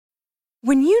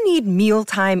When you need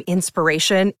mealtime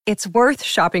inspiration, it's worth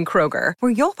shopping Kroger,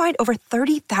 where you'll find over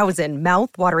 30,000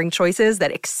 mouth-watering choices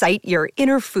that excite your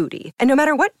inner foodie. And no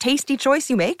matter what tasty choice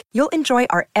you make, you'll enjoy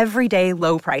our everyday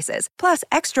low prices, plus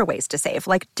extra ways to save,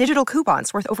 like digital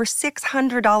coupons worth over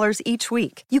 $600 each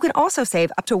week. You can also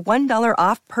save up to $1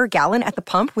 off per gallon at the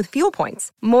pump with fuel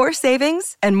points. More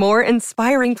savings and more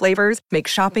inspiring flavors make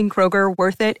shopping Kroger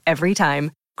worth it every time.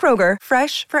 Kroger,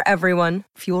 fresh for everyone.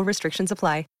 Fuel restrictions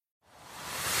apply.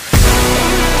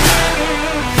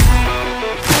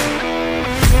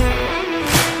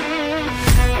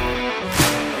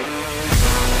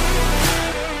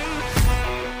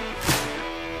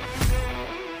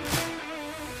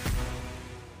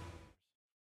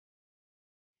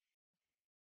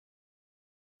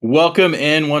 Welcome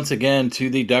in once again to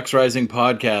the Ducks Rising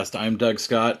podcast. I'm Doug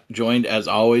Scott, joined as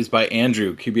always by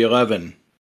Andrew, QB11.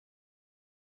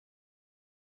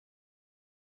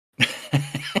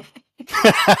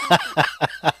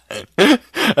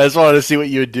 I just wanted to see what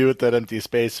you would do with that empty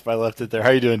space if I left it there. How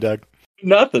are you doing, Doug?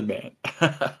 Nothing, man.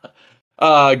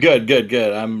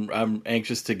 Good. I'm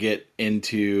anxious to get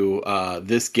into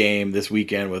this game this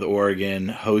weekend with Oregon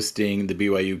hosting the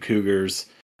BYU Cougars.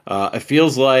 It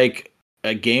feels like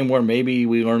a game where maybe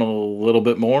we learn a little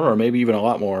bit more, or maybe even a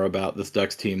lot more about this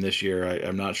Ducks team this year.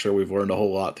 I'm not sure we've learned a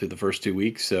whole lot through the first 2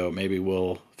 weeks, so maybe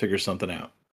we'll figure something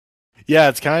out. Yeah,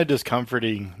 it's kind of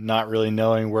discomforting not really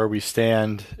knowing where we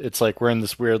stand. It's like we're in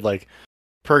this weird like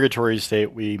purgatory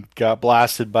state. We got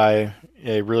blasted by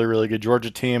a really, really good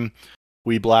Georgia team.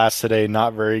 We blasted a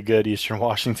not very good Eastern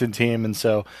Washington team. And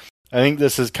so I think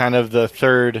this is kind of the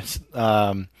third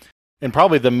and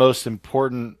probably the most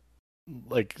important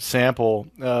like sample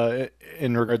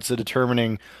in regards to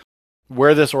determining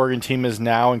where this Oregon team is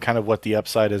now and kind of what the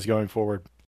upside is going forward.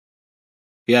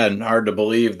 Yeah, and hard to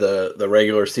believe the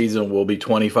regular season will be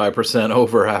 25%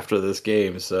 over after this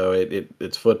game. So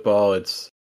it's football. It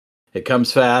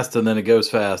comes fast and then it goes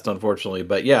fast, unfortunately.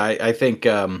 But yeah, I think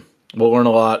we'll learn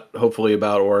a lot, hopefully,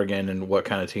 about Oregon and what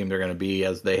kind of team they're going to be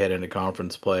as they head into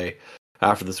conference play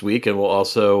after this week. And we'll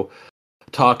also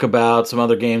talk about some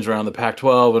other games around the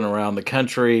Pac-12 and around the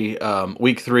country.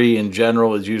 Week 3 in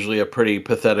general is usually a pretty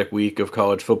pathetic week of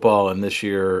college football, and this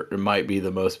year it might be the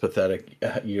most pathetic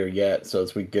year yet. So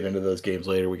as we get into those games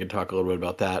later, we can talk a little bit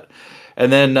about that.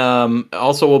 And then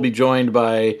also we'll be joined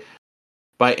by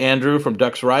Andrew from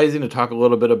Ducks Rising to talk a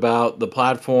little bit about the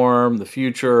platform, the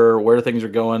future, where things are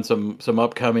going, some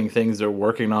upcoming things they're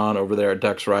working on over there at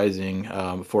Ducks Rising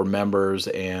for members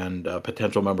and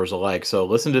potential members alike. So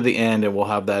listen to the end, and we'll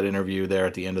have that interview there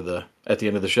at the end of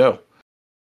the show.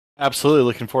 Absolutely,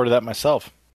 looking forward to that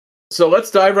myself. So let's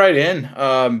dive right in.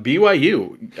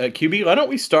 BYU QB. Why don't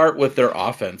we start with their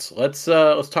offense? Let's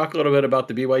talk a little bit about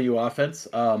the BYU offense.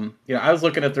 I was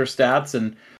looking at their stats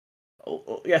and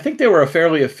I think they were a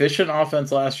fairly efficient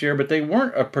offense last year, but they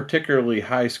weren't a particularly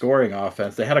high-scoring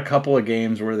offense. They had a couple of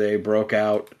games where they broke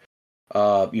out,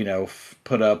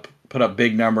 put up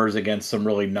big numbers against some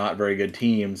really not very good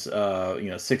teams.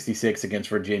 66 against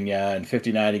Virginia and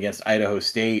 59 against Idaho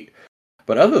State.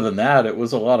 But other than that, it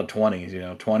was a lot of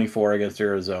 20s. 24 against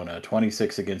Arizona,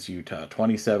 26 against Utah,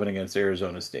 27 against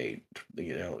Arizona State.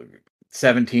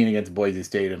 17 against Boise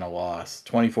State in a loss,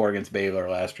 24 against Baylor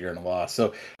last year in a loss.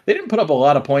 So they didn't put up a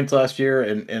lot of points last year,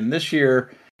 and this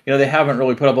year, they haven't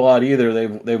really put up a lot either.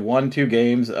 They've won 2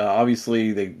 games.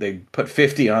 Obviously, they put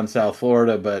 50 on South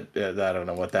Florida, but I don't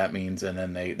know what that means. And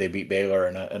then they beat Baylor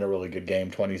in a really good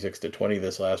game, 26-20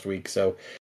 this last week. So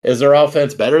is their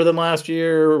offense better than last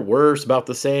year? Worse? About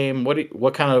the same? What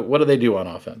do they do on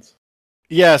offense?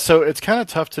 Yeah, so it's kind of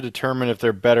tough to determine if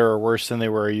they're better or worse than they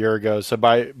were a year ago. So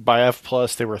by F+,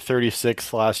 they were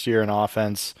 36th last year in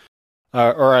offense.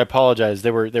 Or I apologize,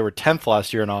 they were 10th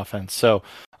last year in offense. So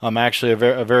actually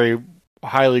a very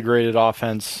highly graded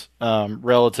offense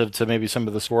relative to maybe some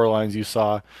of the score lines you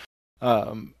saw.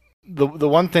 The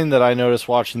one thing that I noticed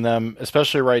watching them,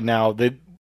 especially right now, they've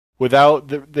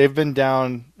been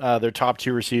down their top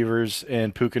 2 receivers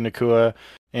in Puka Nacua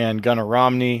and Gunnar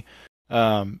Romney.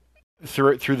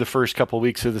 Through the first couple of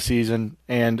weeks of the season,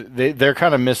 and they're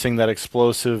kind of missing that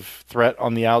explosive threat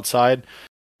on the outside.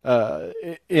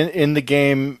 In the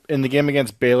game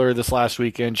against Baylor this last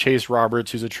weekend, Chase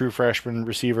Roberts, who's a true freshman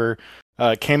receiver,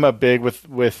 came up big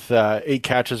with 8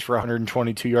 catches for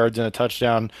 122 yards and a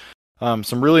touchdown.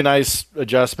 Some really nice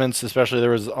adjustments, especially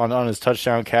there was on his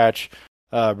touchdown catch.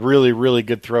 Really, really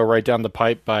good throw right down the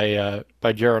pipe by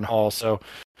Jaron Hall. So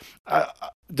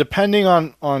depending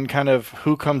on kind of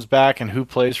who comes back and who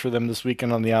plays for them this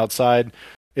weekend on the outside,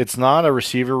 it's not a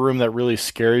receiver room that really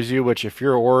scares you, which if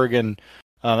you're Oregon,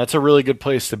 that's a really good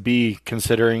place to be,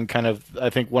 considering kind of, I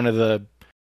think one of the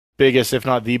biggest, if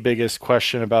not the biggest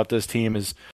question about this team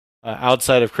is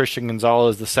outside of Christian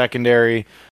Gonzalez, the secondary,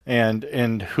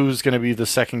 and who's going to be the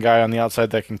second guy on the outside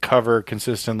that can cover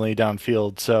consistently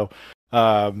downfield. So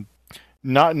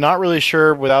not really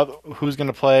sure without who's going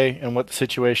to play and what the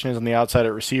situation is on the outside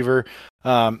at receiver.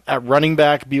 At running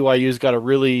back, BYU's got a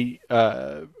really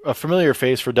a familiar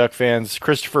face for Duck fans.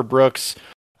 Christopher Brooks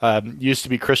used to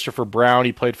be Christopher Brown.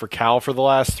 He played for Cal for the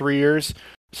last 3 years,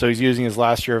 so he's using his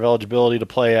last year of eligibility to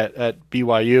play at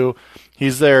BYU.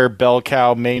 He's their bell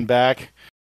cow main back.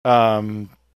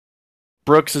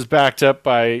 Brooks is backed up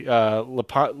by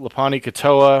Lapani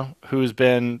Katoa, who's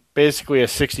been basically a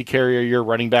 60 carry a year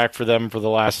running back for them for the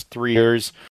last 3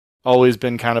 years. Always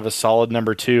been kind of a solid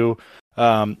number 2.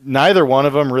 Neither one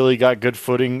of them really got good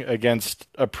footing against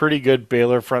a pretty good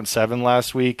Baylor front 7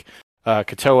 last week.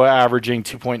 Katoa averaging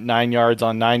 2.9 yards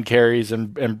on 9 carries,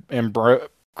 and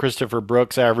Christopher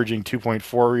Brooks averaging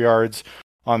 2.4 yards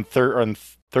on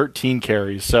 13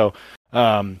 carries. So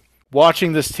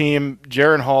watching this team,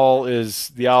 Jaron Hall is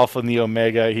the alpha and the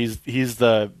omega. He's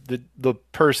the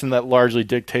person that largely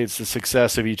dictates the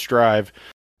success of each drive.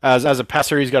 As a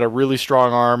passer, he's got a really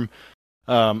strong arm.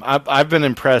 I've been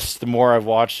impressed the more I've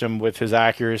watched him with his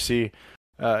accuracy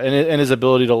and his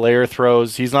ability to layer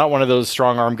throws. He's not one of those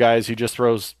strong arm guys who just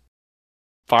throws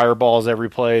fireballs every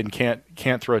play and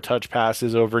can't throw touch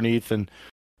passes overneath and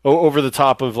over the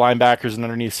top of linebackers and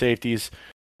underneath safeties.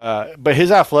 But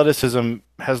his athleticism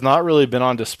has not really been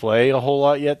on display a whole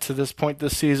lot yet to this point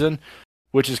this season,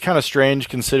 which is kind of strange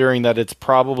considering that it's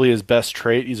probably his best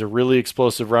trait. He's a really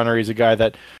explosive runner. He's a guy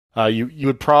that you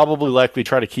would probably likely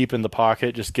try to keep in the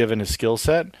pocket just given his skill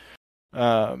set.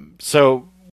 So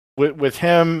with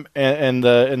him and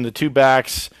the two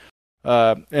backs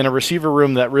in a receiver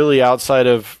room that really outside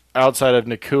of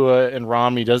Nakua and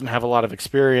Romney doesn't have a lot of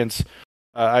experience,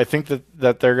 I think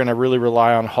that they're going to really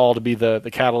rely on Hall to be the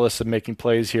catalyst of making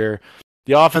plays here.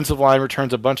 The offensive line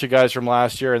returns a bunch of guys from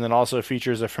last year and then also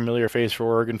features a familiar face for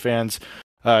Oregon fans.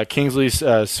 Kingsley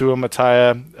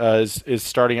Suamataya is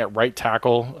starting at right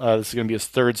tackle. This is going to be his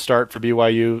third start for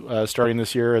BYU starting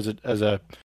this year as a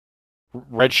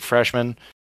redshirt freshman.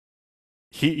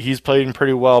 He's playing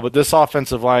pretty well, but this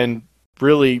offensive line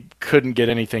really couldn't get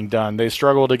anything done. They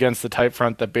struggled against the tight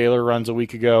front that Baylor runs a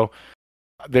week ago.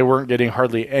 They weren't getting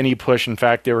hardly any push. In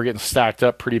fact, they were getting stacked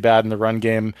up pretty bad in the run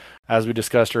game, as we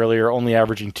discussed earlier, only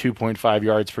averaging 2.5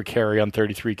 yards per carry on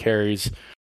 33 carries.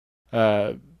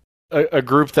 A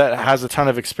group that has a ton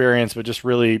of experience, but just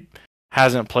really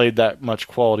hasn't played that much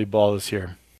quality ball this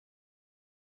year.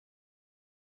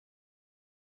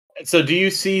 So do you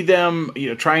see them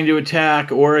trying to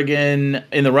attack Oregon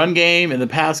in the run game, in the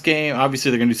pass game?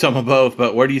 Obviously, they're going to do some of both,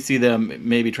 but where do you see them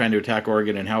maybe trying to attack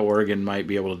Oregon and how Oregon might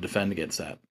be able to defend against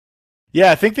that?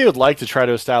 Yeah, I think they would like to try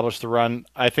to establish the run.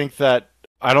 I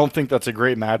don't think that's a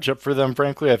great matchup for them,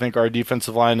 frankly. I think our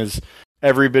defensive line is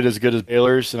every bit as good as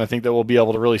Baylor's, and I think that we'll be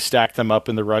able to really stack them up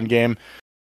in the run game.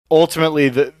 Ultimately,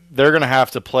 they're going to have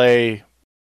to play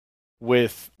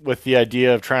with the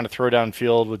idea of trying to throw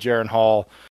downfield with Jaron Hall.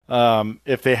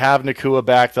 If they have Nakua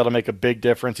back, that'll make a big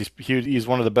difference. He's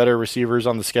one of the better receivers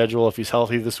on the schedule if he's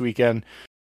healthy this weekend.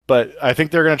 But I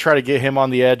think they're going to try to get him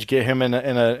on the edge, get him in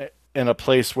a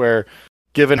place where,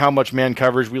 given how much man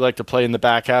coverage we like to play in the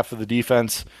back half of the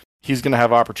defense, he's going to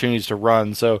have opportunities to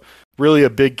run. So really a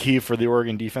big key for the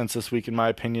Oregon defense this week, in my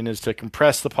opinion, is to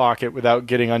compress the pocket without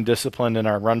getting undisciplined in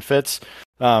our run fits,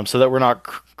 so that we're not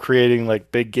creating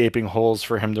like big gaping holes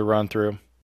for him to run through.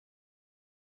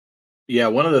 Yeah,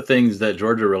 one of the things that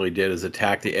Georgia really did is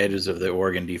attack the edges of the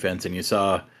Oregon defense, and you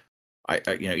saw,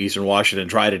 Eastern Washington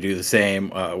try to do the same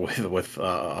with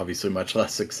obviously much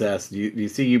less success. Do you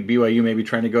see BYU maybe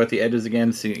trying to go at the edges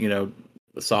again,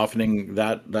 softening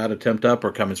that attempt up,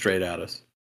 or coming straight at us?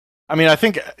 I mean, I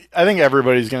think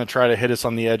everybody's going to try to hit us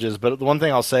on the edges, but the one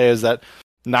thing I'll say is that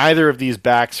neither of these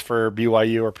backs for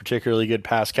BYU are particularly good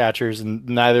pass catchers, and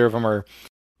neither of them are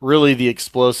really the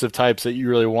explosive types that you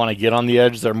really want to get on the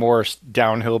edge. They're more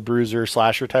downhill bruiser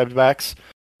slasher type backs.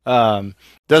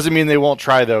 Doesn't mean they won't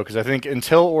try though, because I think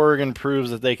until Oregon proves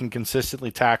that they can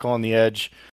consistently tackle on the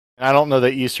edge, I don't know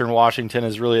that Eastern Washington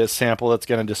is really a sample that's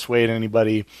going to dissuade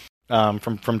anybody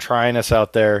from trying us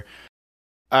out there.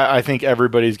 I think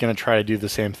everybody's going to try to do the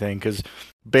same thing, because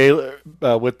Baylor,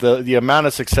 with the amount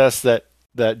of success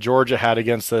that Georgia had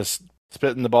against us,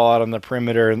 spitting the ball out on the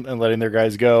perimeter and letting their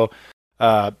guys go,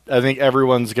 I think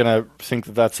everyone's going to think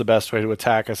that that's the best way to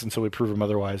attack us until we prove them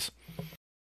otherwise.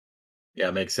 Yeah,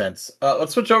 makes sense.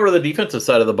 Let's switch over to the defensive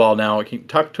side of the ball now. Can you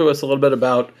talk to us a little bit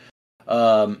about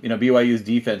BYU's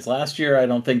defense last year, I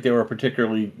don't think they were a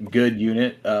particularly good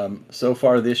unit. So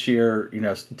far this year,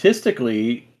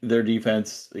 statistically, their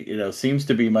defense, seems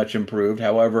to be much improved.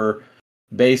 However,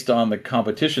 based on the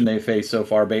competition they face so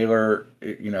far, Baylor,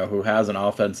 who has an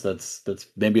offense that's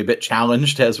maybe a bit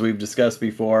challenged, as we've discussed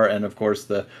before, and of course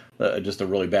the just a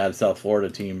really bad South Florida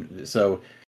team. So,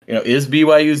 is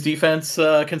BYU's defense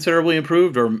considerably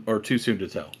improved, or too soon to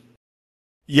tell?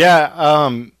 Yeah,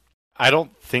 I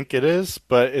don't think it is,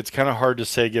 but it's kind of hard to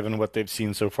say given what they've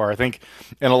seen so far. I think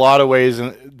in a lot of ways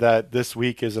that this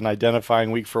week is an identifying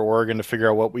week for Oregon to figure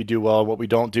out what we do well and what we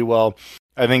don't do well.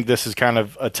 I think this is kind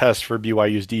of a test for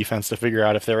BYU's defense to figure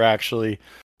out if they're actually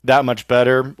that much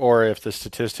better or if the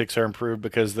statistics are improved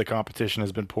because the competition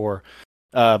has been poor.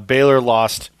 Baylor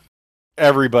lost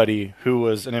everybody who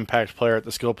was an impact player at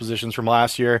the skill positions from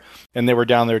last year, and they were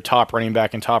down their top running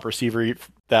back and top receiver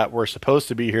that were supposed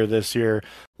to be here this year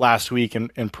last week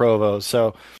in Provo.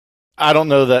 So I don't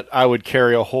know that I would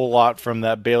carry a whole lot from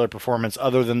that Baylor performance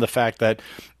other than the fact that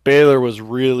Baylor was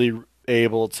really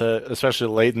able to, especially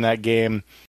late in that game,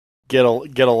 get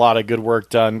a lot of good work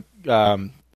done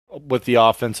with the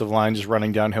offensive line just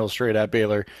running downhill straight at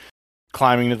Baylor,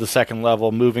 climbing to the second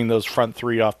level, moving those front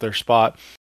three off their spot.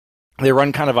 They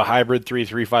run kind of a hybrid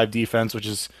 3-3-5 defense, which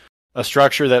is a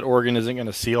structure that Oregon isn't going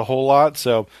to see a whole lot.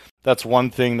 So that's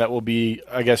one thing that will be,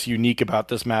 I guess, unique about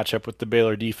this matchup with the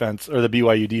Baylor defense or the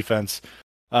BYU defense.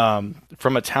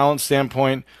 From a talent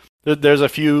standpoint, there's a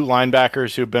few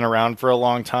linebackers who have been around for a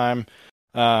long time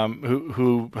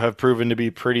who have proven to be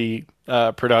pretty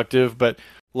productive, but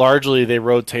largely they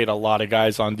rotate a lot of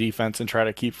guys on defense and try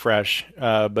to keep fresh.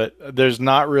 But there's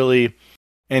not really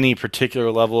any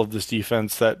particular level of this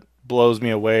defense that blows me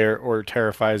away or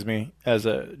terrifies me as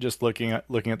just looking at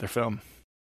their film.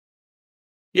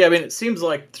 Yeah, I mean, it seems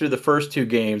like through the first two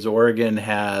games, Oregon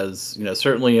has,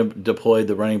 certainly deployed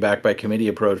the running back by committee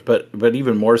approach, but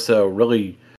even more so,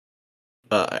 really,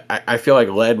 I feel like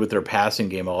led with their passing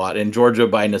game a lot. In Georgia,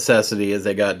 by necessity, as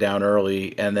they got down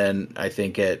early, and then I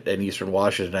think at Eastern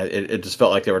Washington, it just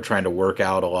felt like they were trying to work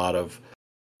out a lot of,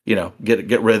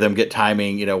 get rhythm, get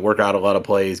timing, work out a lot of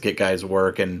plays, get guys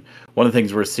work. And one of the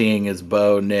things we're seeing is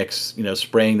Bo Nix,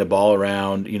 spraying the ball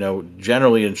around,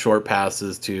 generally in short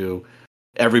passes to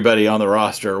everybody on the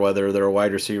roster, whether they're a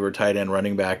wide receiver, tight end,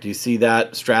 running back. Do you see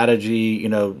that strategy,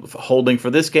 holding for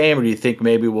this game, or do you think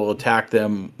maybe we'll attack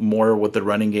them more with the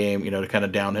running game, to kind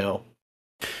of downhill?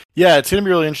 Yeah, it's going to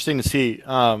be really interesting to see.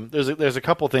 There's a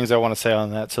couple things I want to say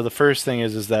on that. So the first thing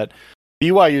is that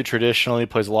BYU traditionally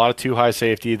plays a lot of two high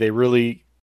safety. They really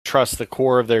trust the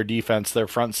core of their defense, their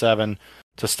front seven,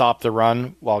 to stop the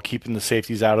run while keeping the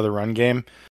safeties out of the run game.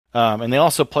 And they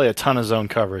also play a ton of zone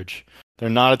coverage. They're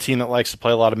not a team that likes to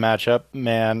play a lot of matchup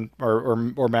man or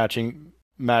matching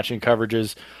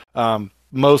coverages,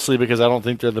 mostly because I don't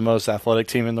think they're the most athletic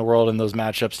team in the world, and those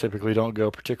matchups typically don't go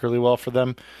particularly well for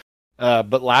them.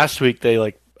 But last week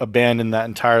they abandoned that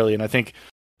entirely, and I think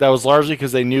that was largely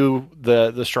because they knew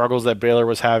the struggles that Baylor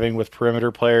was having with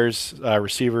perimeter players,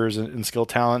 receivers, and skill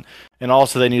talent. And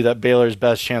also they knew that Baylor's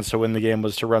best chance to win the game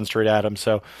was to run straight at them.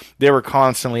 So they were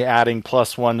constantly adding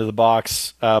 +1 to the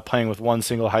box, playing with one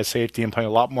single high safety and playing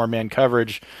a lot more man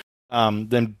coverage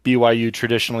than BYU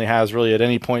traditionally has really at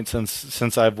any point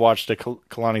since I've watched a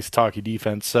Kalani Sitake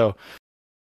defense. So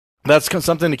that's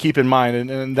something to keep in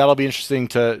mind, and that'll be interesting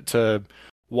to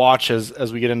watch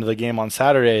as we get into the game on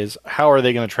Saturdays. How are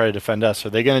they going to try to defend us? Are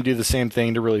they going to do the same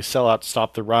thing to really sell out to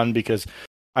stop the run? Because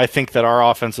I think that our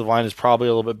offensive line is probably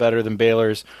a little bit better than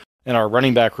Baylor's, and our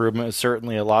running back room is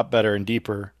certainly a lot better and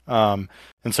deeper. And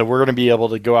so we're going to be able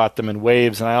to go at them in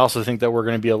waves, and I also think that we're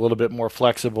going to be a little bit more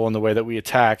flexible in the way that we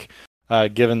attack,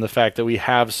 given the fact that we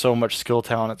have so much skill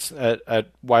talent at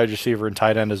wide receiver and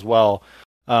tight end as well.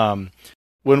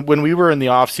 When we were in the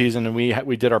off season and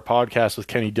we did our podcast with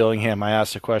Kenny Dillingham, I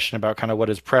asked a question about kind of what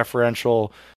his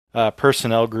preferential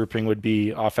personnel grouping would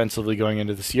be offensively going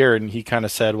into this year, and he kind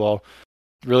of said, well,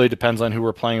 it really depends on who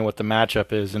we're playing and what the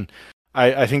matchup is. And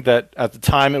I think that at the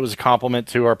time it was a compliment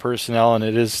to our personnel, and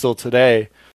it is still today.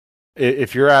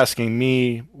 If you're asking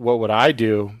me what would I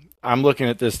do, I'm looking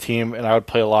at this team and I would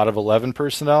play a lot of 11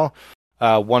 personnel,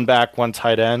 one back, one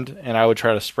tight end, and I would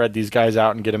try to spread these guys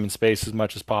out and get them in space as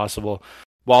much as possible.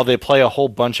 While they play a whole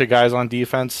bunch of guys on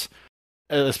defense,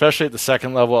 especially at the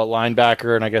second level at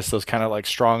linebacker, and I guess those kind of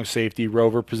strong safety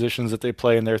rover positions that they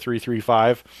play in their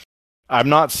 3-3-5, I'm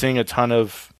not seeing a ton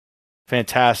of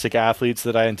fantastic athletes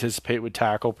that I anticipate would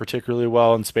tackle particularly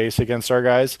well in space against our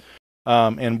guys.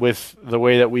 And with the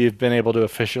way that we've been able to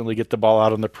efficiently get the ball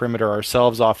out on the perimeter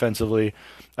ourselves offensively,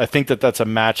 I think that that's a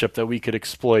matchup that we could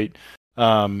exploit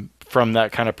from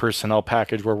that kind of personnel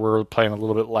package where we're playing a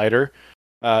little bit lighter.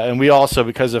 And we also,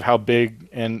 because of how big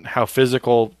and how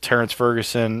physical Terrence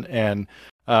Ferguson and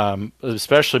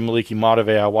especially Maliki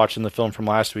Matavea, watching the film from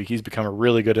last week, he's become a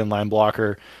really good inline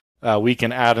blocker. We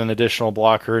can add an additional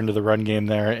blocker into the run game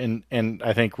there and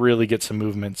I think really get some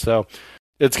movement. So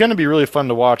it's going to be really fun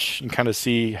to watch and kind of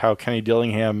see how Kenny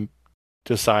Dillingham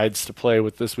decides to play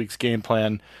with this week's game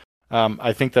plan.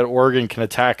 I think that Oregon can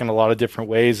attack in a lot of different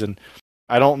ways, and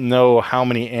I don't know how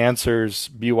many answers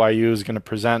BYU is going to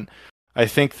present. I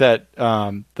think that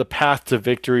the path to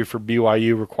victory for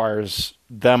BYU requires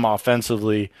them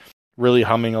offensively really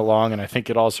humming along, and I think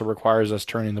it also requires us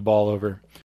turning the ball over.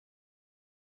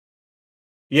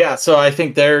 Yeah, so I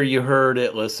think there you heard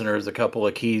it, listeners, a couple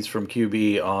of keys from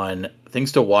QB on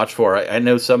things to watch for. I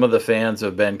know some of the fans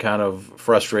have been kind of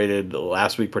frustrated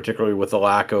last week, particularly with the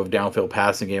lack of downfield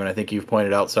passing game, and I think you've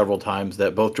pointed out several times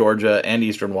that both Georgia and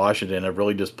Eastern Washington have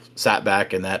really just sat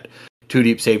back in that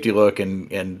two-deep safety look and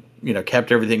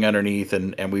kept everything underneath,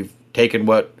 and we've taken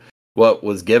what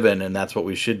was given, and that's what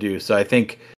we should do. So I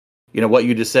think what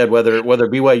you just said, whether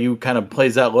BYU kind of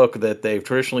plays that look that they've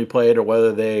traditionally played or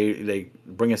whether they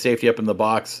bring a safety up in the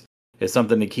box is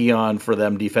something to key on for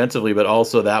them defensively, but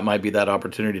also that might be that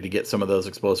opportunity to get some of those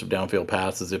explosive downfield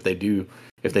passes if they do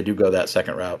go that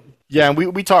second route. Yeah, and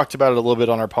we talked about it a little bit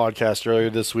on our podcast earlier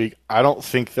this week. I don't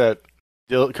think that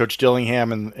Coach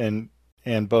Dillingham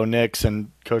and Bo Nix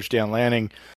and Coach Dan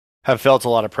Lanning have felt a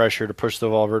lot of pressure to push the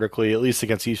ball vertically, at least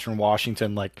against Eastern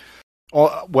Washington. Like,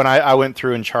 when I went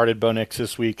through and charted Bo Nix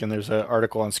this week, and there's an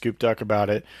article on Scoop Duck about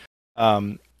it,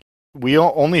 we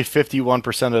only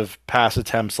 51% of pass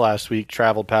attempts last week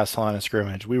traveled past the line of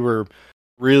scrimmage. We were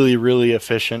really, really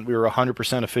efficient. We were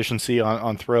 100% efficiency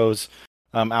on throws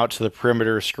out to the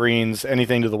perimeter, screens,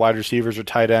 anything to the wide receivers or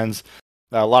tight ends.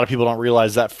 A lot of people don't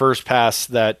realize that first pass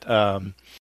that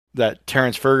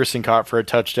Terrence Ferguson caught for a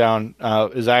touchdown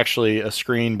is actually a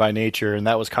screen by nature, and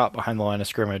that was caught behind the line of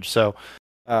scrimmage. So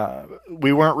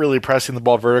we weren't really pressing the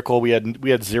ball vertical. We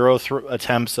had zero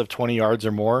attempts of 20 yards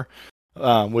or more,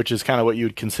 which is kind of what you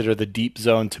would consider the deep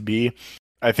zone to be.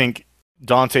 I think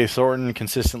Dante Thornton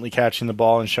consistently catching the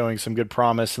ball and showing some good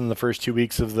promise in the first 2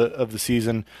 weeks of the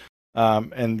season,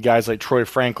 and guys like Troy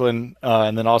Franklin,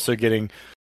 and then also getting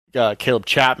Caleb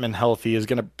Chapman healthy is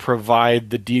going to provide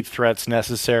the deep threats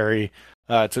necessary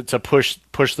to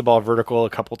push the ball vertical a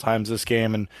couple times this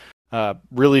game and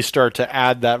really start to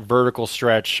add that vertical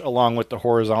stretch along with the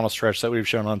horizontal stretch that we've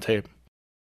shown on tape.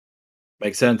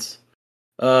 Makes sense.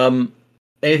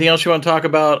 Anything else you want to talk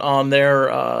about on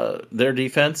their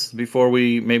defense before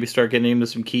we maybe start getting into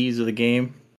some keys of the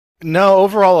game? No,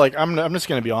 overall, like I'm just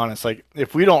going to be honest. Like,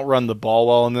 if we don't run the ball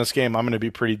well in this game, I'm going to be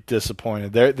pretty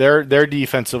disappointed. Their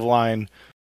defensive line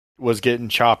was getting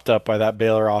chopped up by that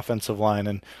Baylor offensive line,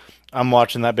 and I'm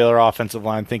watching that Baylor offensive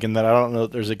line thinking that I don't know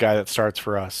that there's a guy that starts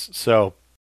for us. So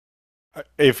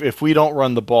if we don't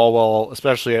run the ball well,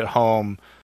 especially at home,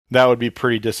 that would be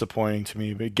pretty disappointing to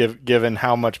me. But given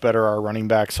how much better our running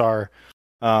backs are,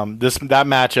 that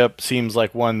matchup seems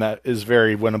like one that is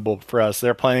very winnable for us.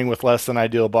 They're playing with less than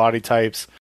ideal body types,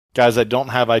 guys that don't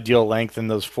have ideal length in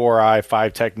those 4-eye,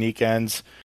 5 technique ends.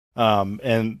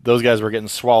 And those guys were getting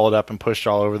swallowed up and pushed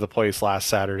all over the place last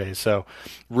Saturday. So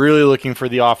really looking for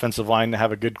the offensive line to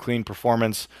have a good, clean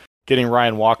performance. Getting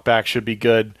Ryan Walk back should be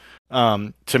good.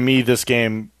 To me, this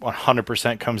game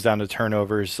 100% comes down to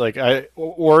turnovers. Like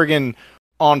Oregon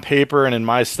on paper and in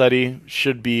my study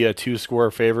should be a 2-score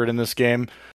favorite in this game.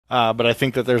 But I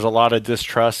think that there's a lot of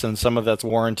distrust, and some of that's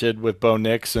warranted with Bo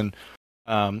Nix. And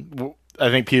I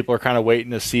think people are kind of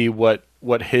waiting to see what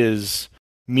his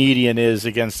median is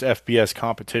against FBS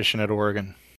competition at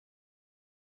Oregon.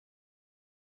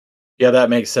 Yeah, that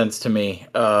makes sense to me.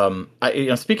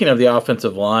 Speaking of the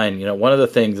offensive line, one of the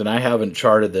things, and I haven't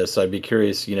charted this, so I'd be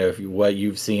curious, what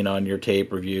you've seen on your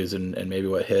tape reviews and maybe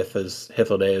what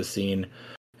Hithloday has seen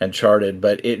and charted,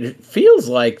 but it feels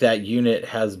like that unit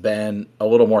has been a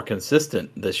little more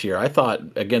consistent this year. I thought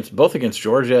against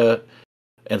Georgia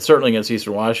and certainly against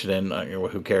Eastern Washington,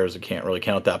 who cares? I can't really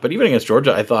count that. But even against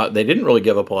Georgia, I thought they didn't really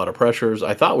give up a lot of pressures.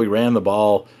 I thought we ran the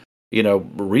ball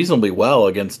reasonably well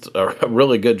against a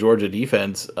really good Georgia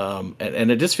defense.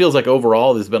 And it just feels like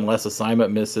overall there's been less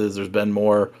assignment misses. There's been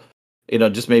more,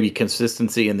 just maybe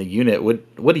consistency in the unit.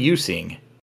 What are you seeing?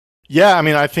 Yeah, I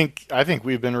mean, I think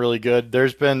we've been really good.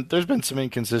 There's been some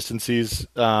inconsistencies.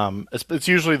 It's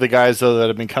usually the guys though that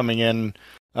have been coming in,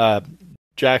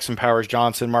 Jackson Powers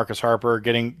Johnson, Marcus Harper,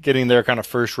 getting their kind of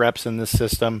first reps in this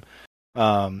system,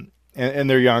 and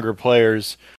they're younger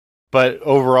players. But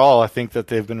overall, I think that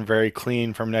they've been very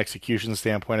clean from an execution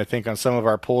standpoint. I think on some of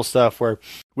our pull stuff where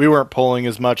we weren't pulling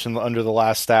as much under the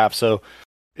last staff, so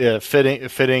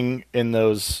fitting in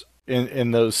those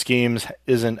schemes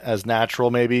isn't as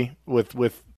natural maybe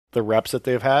with the reps that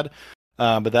they've had,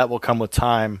 but that will come with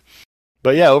time.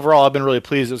 But yeah, overall, I've been really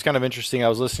pleased. It was kind of interesting. I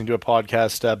was listening to a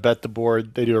podcast, Bet the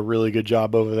Board. They do a really good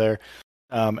job over there.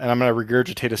 And I'm going to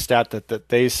regurgitate a stat that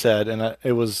they said, and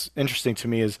it was interesting to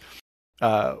me is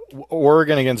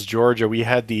Oregon against Georgia, we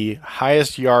had the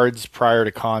highest yards prior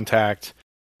to contact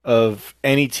of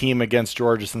any team against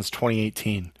Georgia since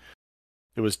 2018.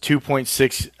 It was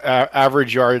 2.6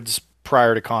 average yards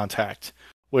prior to contact,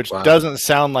 which doesn't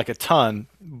sound like a ton,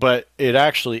 but it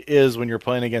actually is when you're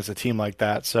playing against a team like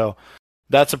that. So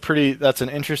that's an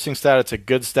interesting stat. It's a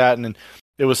good stat, and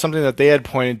it was something that they had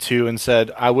pointed to and said,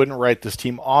 I wouldn't write this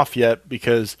team off yet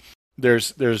because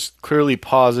there's clearly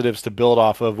positives to build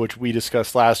off of, which we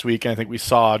discussed last week, and I think we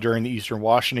saw during the Eastern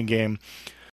Washington game.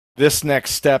 This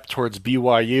next step towards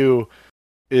BYU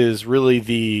is really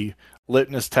the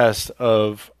litmus test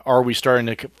of, are we starting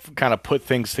to kind of put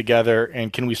things together,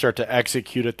 and can we start to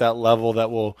execute at that level that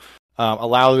will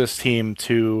allow this team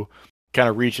to kind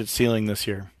of reach its ceiling this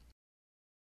year?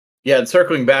 Yeah, and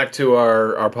circling back to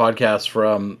our podcast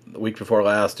from the week before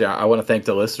last, I want to thank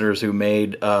the listeners who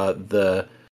made the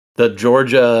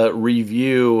Georgia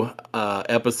review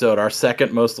episode our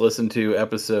second most listened to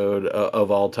episode of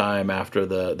all time after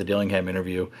the Dillingham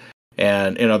interview.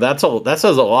 And that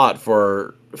says a lot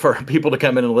for people to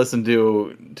come in and listen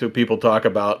to people talk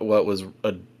about what was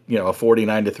a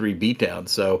 49-3 beatdown.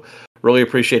 So really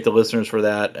appreciate the listeners for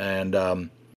that. And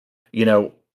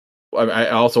I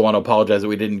also want to apologize that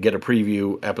we didn't get a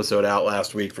preview episode out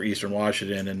last week for Eastern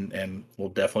Washington, and we'll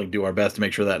definitely do our best to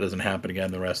make sure that doesn't happen again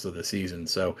the rest of the season.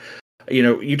 So,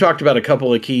 you talked about a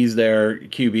couple of keys there,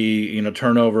 QB,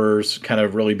 turnovers kind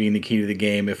of really being the key to the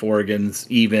game. If Oregon's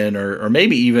even, or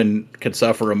maybe even could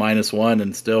suffer a -1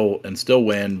 and still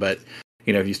win, but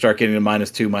if you start getting a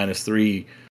 -2, -3,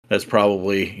 that's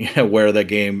probably where the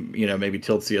game maybe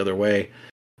tilts the other way.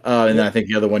 And then I think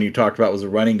the other one you talked about was a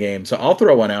running game. So I'll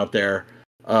throw one out there.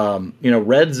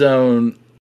 Red zone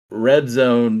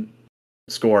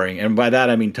scoring, and by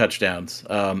that I mean touchdowns.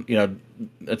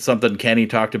 It's something Kenny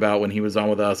talked about when he was on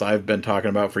with us. I've been talking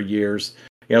about for years.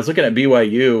 I was looking at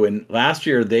BYU, and last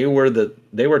year they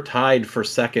were tied for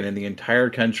second in the entire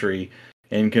country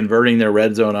in converting their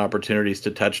red zone opportunities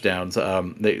to touchdowns.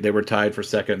 They were tied for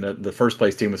second. The first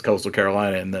place team was Coastal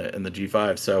Carolina in the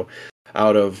G5. So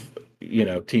out of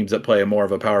teams that play a more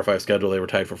of a Power 5 schedule, they were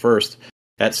tied for first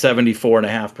at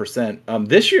 74.5%.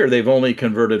 This year, they've only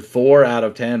converted 4 out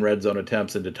of 10 red zone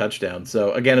attempts into touchdowns.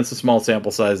 So again, it's a small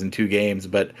sample size in 2 games,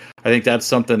 but I think that's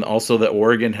something also that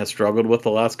Oregon has struggled with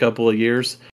the last couple of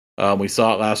years. We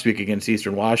saw it last week against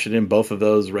Eastern Washington. Both of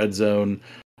those red zone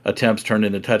attempts turned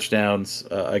into touchdowns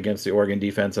against the Oregon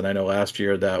defense. And I know last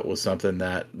year that was something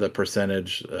that the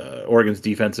percentage, Oregon's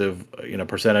defensive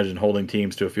percentage in holding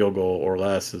teams to a field goal or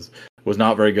less was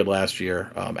not very good last year,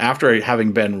 after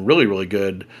having been really, really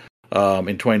good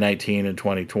in 2019 and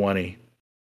 2020.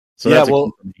 So yeah,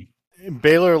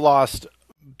 Baylor lost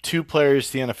 2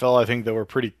 players to the NFL, I think, that were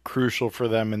pretty crucial for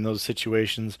them in those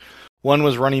situations. One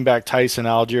was running back Tyson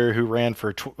Algier, who ran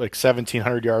for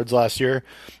 1,700 yards last year,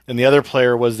 and the other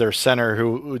player was their center,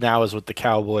 who now is with the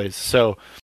Cowboys. So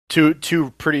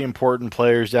two pretty important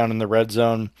players down in the red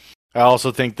zone. I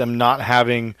also think them not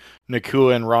having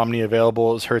Nakua and Romney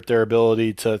available has hurt their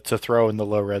ability to throw in the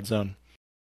low red zone.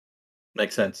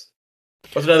 Makes sense.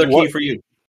 What's another key for you?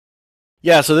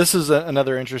 Yeah, so this is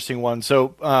another interesting one.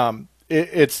 So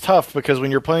it's tough because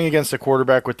when you're playing against a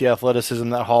quarterback with the athleticism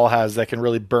that Hall has that can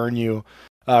really burn you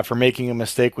for making a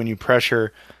mistake when you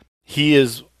pressure,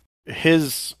 his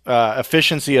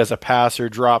efficiency as a passer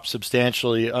drops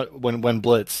substantially when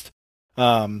blitzed.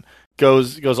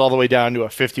 Goes all the way down to a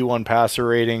 51 passer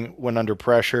rating when under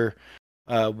pressure.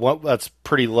 That's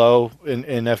pretty low in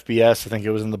FBS. I think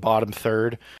it was in the bottom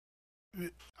third.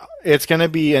 It's going to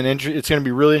be it's going to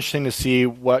be really interesting to see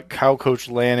how Coach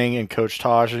Lanning and Coach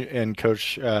Taj and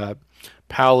Coach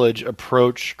Powledge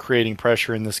approach creating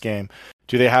pressure in this game.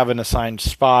 Do they have an assigned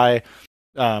spy?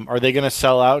 Are they going to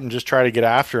sell out and just try to get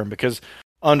after him? Because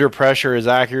under pressure, his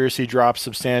accuracy drops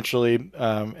substantially,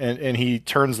 and he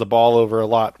turns the ball over a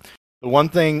lot. The one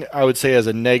thing I would say as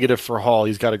a negative for Hall,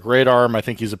 he's got a great arm. I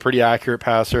think he's a pretty accurate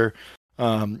passer,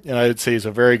 and I would say he's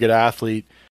a very good athlete,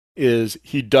 is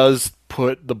he does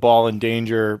put the ball in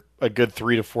danger a good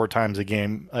 3 to 4 times a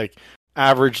game. Like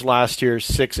average last year,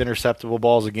 6 interceptable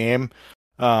balls a game.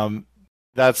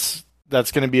 That's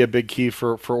going to be a big key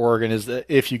for Oregon, is that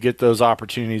if you get those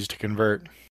opportunities to convert.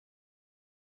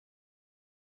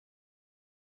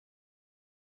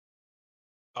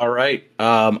 All right.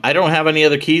 I don't have any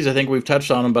other keys. I think we've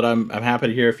touched on them, but I'm happy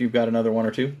to hear if you've got another one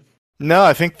or two. No,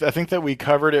 I think that we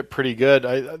covered it pretty good.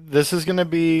 This is going to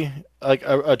be like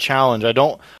a challenge.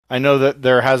 I know that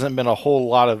there hasn't been a whole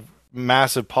lot of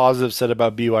massive positives said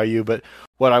about BYU, but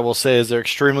what I will say is they're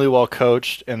extremely well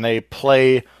coached and they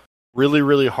play really,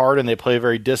 really hard and they play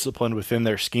very disciplined within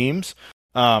their schemes.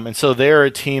 And so they're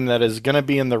a team that is going to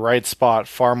be in the right spot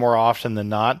far more often than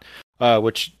not,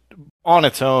 which on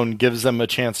its own gives them a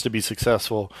chance to be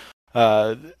successful.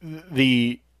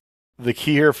 The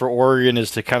key here for Oregon is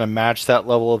to kind of match that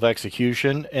level of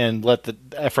execution and let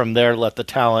the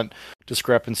talent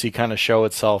discrepancy kind of show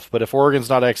itself. But if Oregon's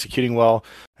not executing well,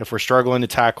 if we're struggling to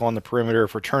tackle on the perimeter,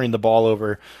 if we're turning the ball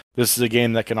over, this is a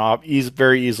game that can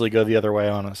very easily go the other way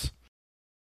on us.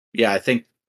 Yeah, I think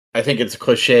it's a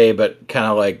cliche, but kind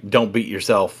of like don't beat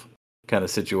yourself kind of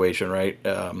situation, right?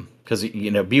 Because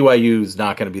BYU is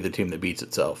not going to be the team that beats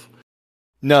itself.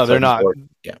 No, they're not.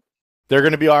 Yeah. They're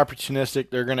going to be opportunistic.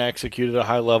 They're going to execute at a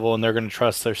high level, and they're going to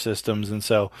trust their systems. And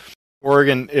so,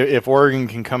 if Oregon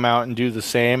can come out and do the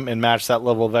same and match that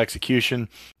level of execution,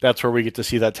 that's where we get to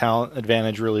see that talent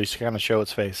advantage really kind of show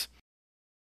its face.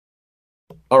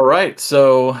 All right,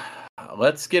 so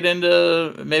let's get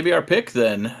into maybe our pick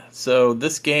then. So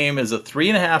this game is a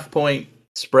 3.5 point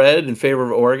spread in favor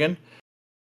of Oregon.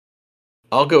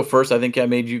 I'll go first. I think I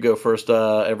made you go first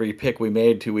every pick we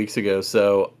made 2 weeks ago.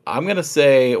 So I'm going to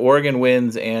say Oregon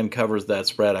wins and covers that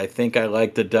spread. I think I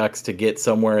like the Ducks to get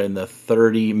somewhere in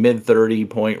the mid 30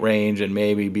 point range, and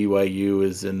maybe BYU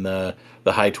is in the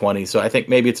high 20s. So I think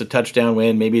maybe it's a touchdown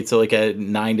win. Maybe it's like a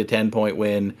 9 to 10 point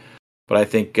win. But I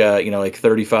think, like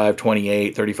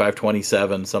 35-28,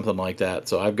 35-27, something like that.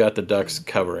 So I've got the Ducks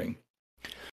covering.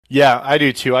 Yeah, I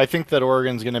do too. I think that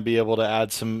Oregon's going to be able to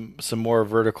add some more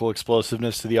vertical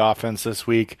explosiveness to the offense this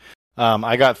week.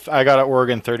 I got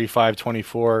Oregon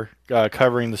 35-24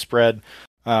 covering the spread.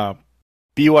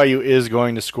 BYU is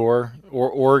going to score.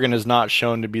 Oregon is not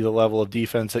shown to be the level of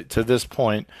defense to this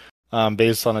point,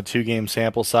 based on a 2-game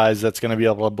sample size that's going to be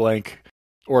able to blank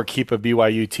or keep a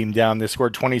BYU team down. They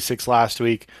scored 26 last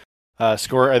week. I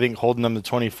think holding them to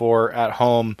 24 at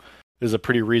home is a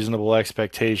pretty reasonable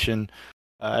expectation.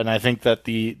 And I think that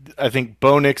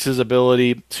Bo Nix's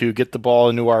ability to get the ball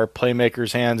into our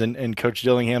playmakers' hands and Coach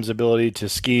Dillingham's ability to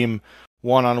scheme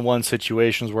one-on-one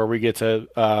situations where we get to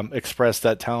express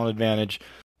that talent advantage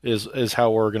is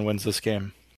how Oregon wins this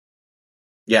game.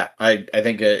 Yeah, I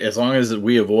think as long as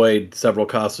we avoid several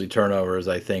costly turnovers,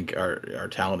 I think our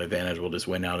talent advantage will just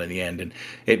win out in the end.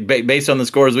 And based on the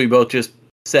scores we both just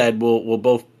said, we'll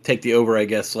both take the over, I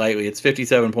guess, slightly. It's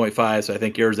 57.5, so I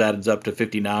think yours adds up to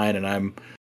 59, and I'm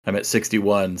at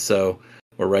 61, so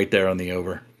we're right there on the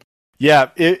over. Yeah,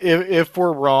 if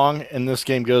we're wrong and this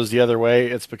game goes the other way,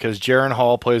 it's because Jaren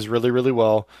Hall plays really, really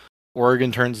well.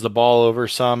 Oregon turns the ball over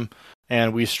some,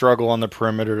 and we struggle on the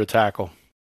perimeter to tackle.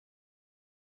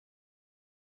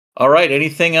 All right,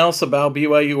 anything else about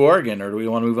BYU Oregon, or do we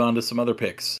want to move on to some other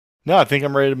picks? No, I think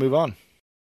I'm ready to move on.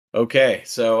 Okay,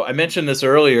 so I mentioned this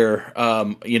earlier.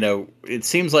 It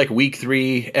seems like week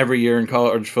 3 every year in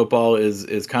college football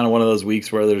is kind of one of those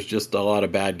weeks where there's just a lot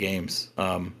of bad games.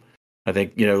 I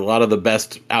think, a lot of the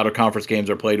best out-of-conference games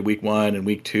are played week 1 and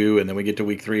week 2, and then we get to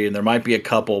week 3, and there might be a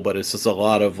couple, but it's just a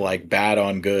lot of like bad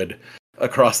on good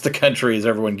across the country as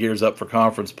everyone gears up for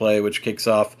conference play, which kicks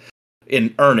off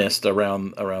in earnest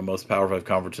around most Power 5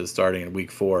 conferences starting in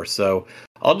week 4. So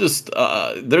I'll just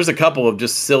there's a couple of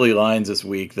just silly lines this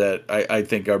week that I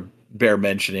think are bear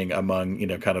mentioning among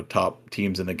kind of top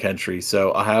teams in the country.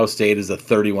 So Ohio State is a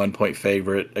 31-point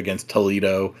favorite against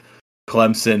Toledo.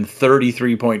 Clemson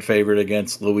 33-point favorite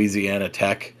against Louisiana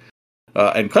Tech.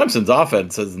 And Clemson's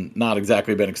offense has not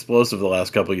exactly been explosive the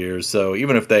last couple of years. So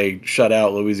even if they shut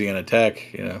out Louisiana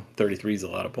Tech, 33 is a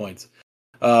lot of points.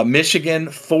 Michigan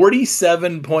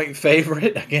 47-point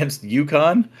favorite against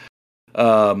UConn.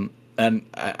 And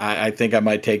I think I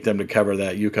might take them to cover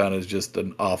that. UConn is just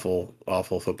an awful,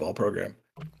 awful football program.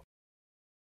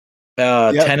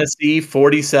 Tennessee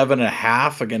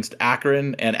 47.5 against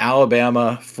Akron, and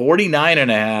Alabama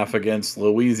 49.5 against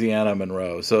Louisiana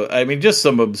Monroe. So I mean, just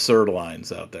some absurd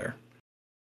lines out there.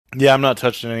 Yeah, I'm not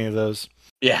touching any of those.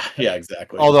 Yeah,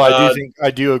 exactly. Although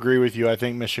I do agree with you. I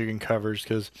think Michigan covers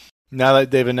because now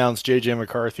that they've announced J.J.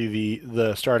 McCarthy,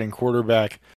 the starting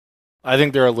quarterback, I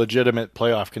think they're a legitimate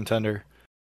playoff contender.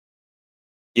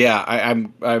 Yeah,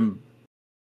 I'm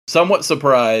somewhat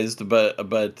surprised, but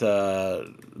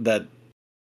that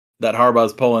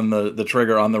Harbaugh's pulling the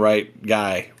trigger on the right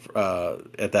guy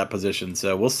at that position.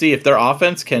 So we'll see if their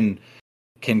offense can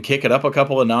can kick it up a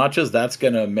couple of notches, that's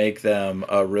going to make them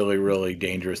a really, really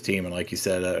dangerous team. And like you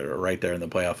said, right there in the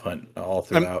playoff hunt all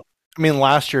throughout. I mean,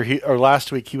 last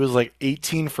week he was like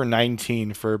 18 for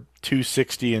 19 for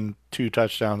 260 and 2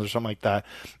 touchdowns or something like that,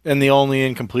 and the only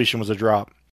incompletion was a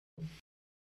drop.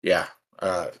 Yeah,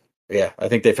 I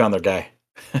think they found their guy.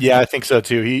 Yeah, I think so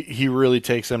too. He really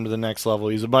takes them to the next level.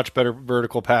 He's a much better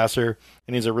vertical passer,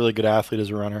 and he's a really good athlete as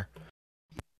a runner.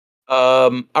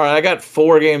 All right, I got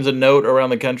 4 games of note around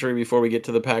the country before we get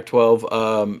to the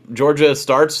Pac-12. Georgia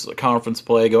starts conference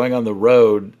play going on the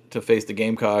road to face the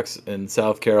Gamecocks in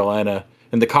South Carolina.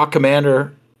 And the Cock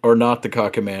Commander, or not the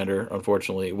Cock Commander,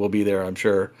 unfortunately, will be there, I'm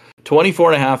sure.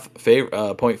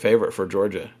 24.5 point favorite for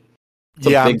Georgia. It's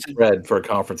a big spread for a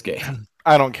conference game.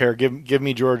 I don't care. Give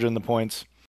me Georgia in the points.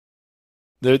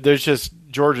 Georgia's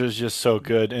just so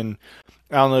good, and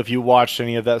I don't know if you watched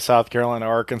any of that South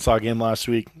Carolina-Arkansas game last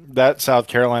week. That South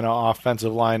Carolina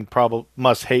offensive line probably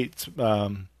must hate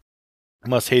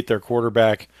their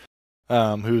quarterback,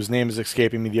 whose name is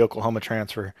escaping me, the Oklahoma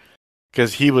transfer,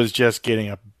 because he was just getting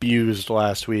abused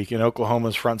last week. And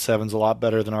Oklahoma's front seven's a lot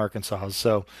better than Arkansas's.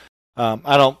 So I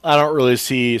don't really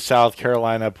see South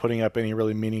Carolina putting up any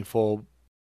really meaningful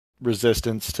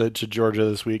resistance to Georgia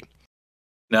this week.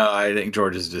 No, I think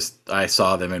Georgia's I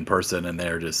saw them in person, and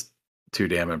they're just too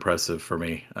damn impressive for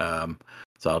me.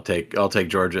 So I'll take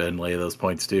Georgia and lay those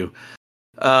points too.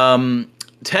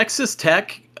 Texas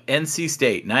Tech, NC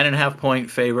State, 9.5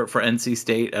 point favorite for NC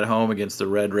State at home against the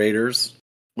Red Raiders.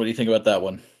 What do you think about that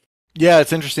one? Yeah,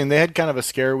 it's interesting. They had kind of a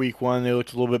scare week 1. They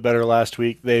looked a little bit better last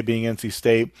week, they being NC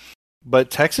State.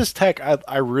 But Texas Tech,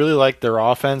 I really like their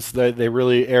offense. They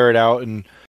really air it out, and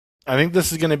I think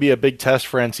this is going to be a big test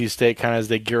for NC State kind of as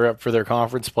they gear up for their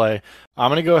conference play. I'm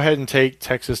going to go ahead and take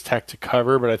Texas Tech to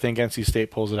cover, but I think NC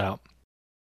State pulls it out.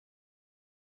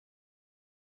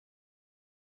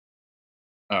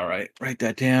 All right, write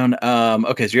that down.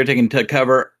 Okay, so you're taking to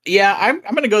cover. Yeah, I'm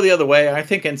going to go the other way. I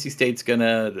think NC State's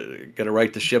gonna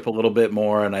right the ship a little bit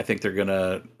more, and I think they're going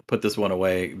to put this one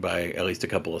away by at least a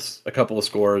couple of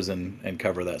scores and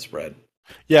cover that spread.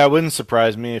 Yeah, it wouldn't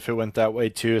surprise me if it went that way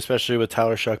too, especially with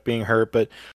Tyler Shuck being hurt. But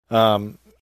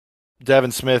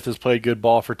Devin Smith has played good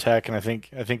ball for Tech, and I think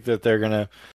that they're gonna.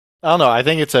 I don't know. I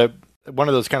think it's one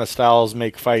of those kind of styles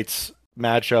make fights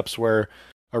matchups where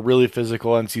a really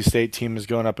physical NC State team is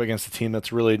going up against a team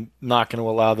that's really not going to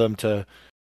allow them to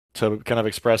kind of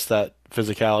express that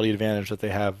physicality advantage that they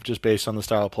have just based on the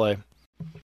style of play.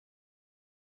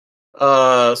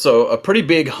 So a pretty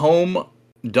big home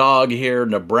dog here,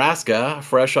 Nebraska,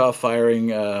 fresh off firing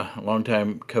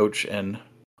longtime coach and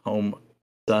home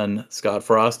son Scott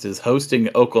Frost, is hosting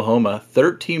Oklahoma.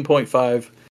 13.5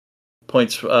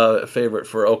 points favorite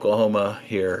for Oklahoma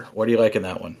here. What do you like in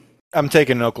that one? I'm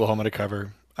taking Oklahoma to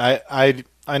cover. I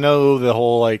know the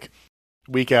whole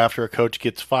week after a coach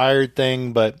gets fired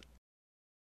thing, but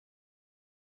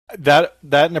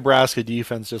that Nebraska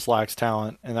defense just lacks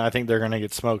talent, and I think they're going to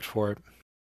get smoked for it.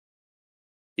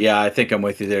 Yeah, I think I'm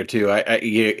with you there too.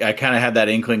 I kind of had that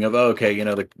inkling of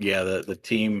the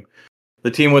team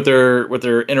with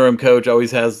their interim coach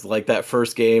always has that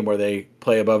first game where they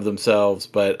play above themselves,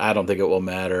 but I don't think it will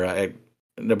matter.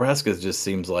 Nebraska just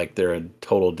seems like they're in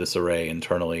total disarray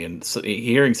internally, and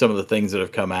hearing some of the things that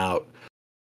have come out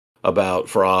about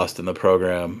Frost and the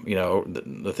program,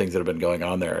 the things that have been going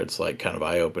on there, it's kind of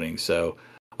eye-opening. So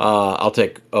I'll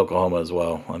take Oklahoma as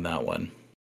well on that one.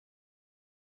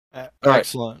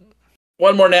 Excellent. Right.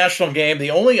 One more national game.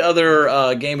 The only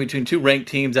other game between two ranked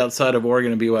teams outside of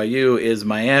Oregon and BYU is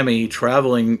Miami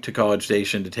traveling to College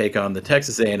Station to take on the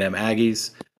Texas A&M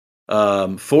Aggies.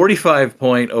 45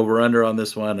 point over-under on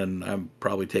this one, and I'm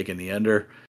probably taking the under.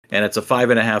 And it's a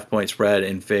 5.5 point spread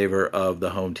in favor of the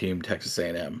home team, Texas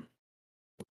A&M.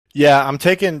 Yeah, I'm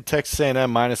taking Texas A&M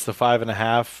minus the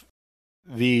 5.5.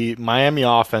 The Miami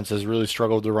offense has really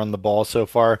struggled to run the ball so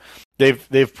far.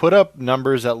 They've put up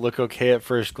numbers that look okay at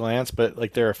first glance, but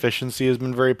their efficiency has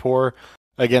been very poor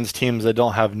against teams that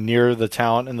don't have near the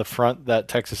talent in the front that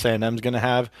Texas A&M is going to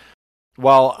have.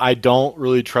 While I don't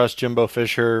really trust Jimbo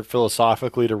Fisher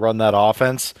philosophically to run that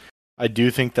offense, I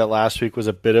do think that last week was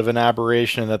a bit of an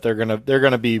aberration, and that they're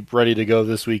gonna be ready to go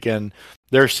this weekend.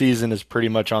 Their season is pretty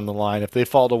much on the line. If they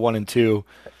fall to 1-2,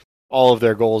 all of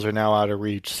their goals are now out of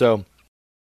reach. So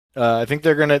I think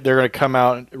they're gonna come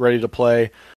out ready to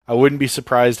play. I wouldn't be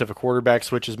surprised if a quarterback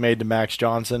switch is made to Max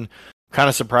Johnson. I'm kind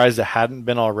of surprised it hadn't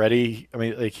been already. I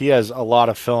mean, he has a lot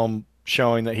of film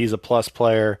showing that he's a plus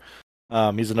player.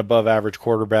 He's an above average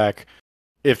quarterback.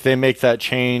 If they make that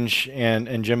change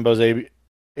and Jimbo's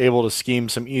able to scheme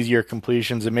some easier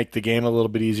completions and make the game a little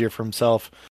bit easier for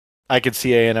himself, I could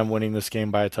see A&M winning this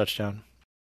game by a touchdown.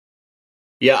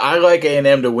 Yeah, I like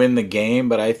A&M to win the game,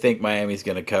 but I think Miami's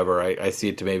going to cover. I see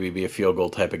it to maybe be a field goal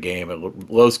type of game, a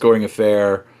low scoring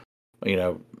affair.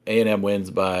 A&M wins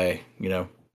by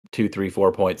 2, 3,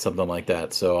 4 points, something like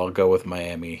that. So I'll go with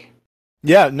Miami.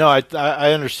 Yeah, no,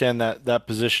 I understand that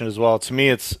position as well. To me,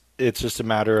 it's just a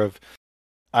matter of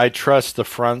I trust the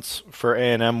fronts for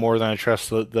A&M more than I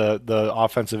trust the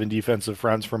offensive and defensive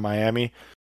fronts for Miami.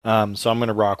 So I'm going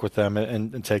to rock with them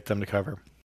and take them to cover.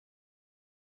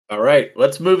 All right,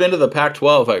 let's move into the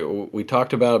Pac-12. We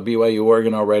talked about BYU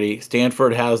Oregon already.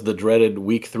 Stanford has the dreaded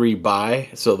Week 3 bye,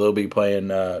 so they'll be playing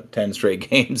 10 straight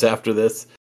games after this.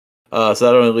 So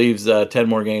that only leaves 10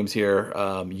 more games here.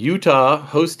 Utah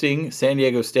hosting San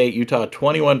Diego State. Utah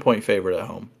 21-point favorite at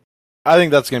home. I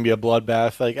think that's going to be a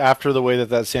bloodbath. Like after the way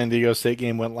that San Diego State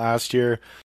game went last year,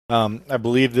 I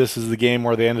believe this is the game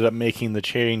where they ended up making the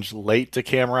change late to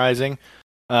Cam Rising.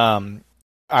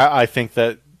 I think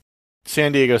that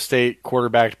San Diego State,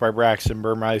 quarterbacked by Braxton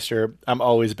Burmeister. I'm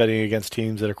always betting against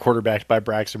teams that are quarterbacked by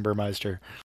Braxton Burmeister.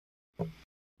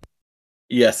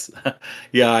 Yes.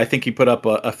 Yeah, I think he put up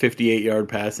a 58-yard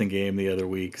passing game the other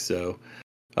week. So,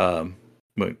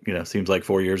 seems like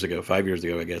 5 years ago,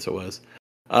 I guess it was.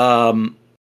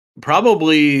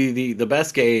 Probably the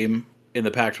best game in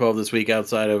the Pac-12 this week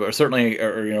outside of, or certainly,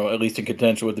 at least in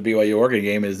contention with the BYU Oregon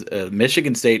game is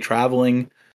Michigan State traveling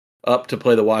up to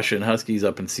play the Washington Huskies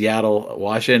up in Seattle.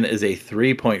 Washington is a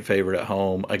 3-point favorite at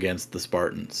home against the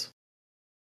Spartans.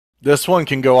 This one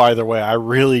can go either way. I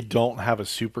really don't have a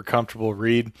super comfortable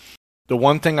read. The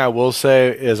one thing I will say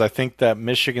is I think that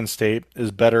Michigan State is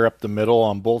better up the middle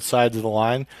on both sides of the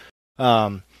line,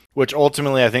 which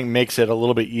ultimately I think makes it a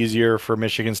little bit easier for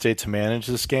Michigan State to manage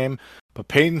this game. But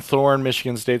Peyton Thorne,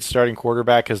 Michigan State's starting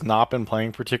quarterback, has not been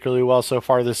playing particularly well so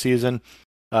far this season.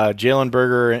 Jalen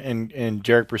Berger and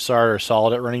Jarek Broussard are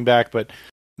solid at running back, but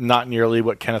not nearly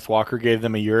what Kenneth Walker gave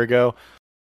them a year ago.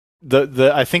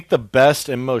 I think the best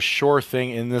and most sure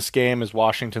thing in this game is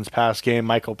Washington's pass game.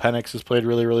 Michael Penix has played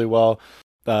really, really well.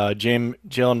 Jalen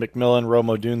McMillan, Rome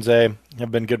Odunze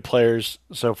have been good players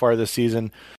so far this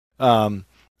season.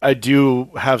 I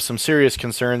do have some serious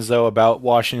concerns, though, about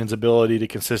Washington's ability to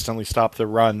consistently stop the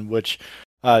run, which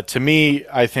to me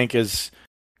I think is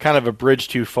kind of a bridge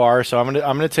too far. So I'm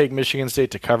gonna take Michigan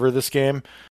State to cover this game.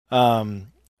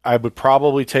 I would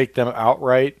probably take them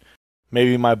outright.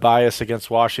 Maybe my bias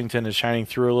against Washington is shining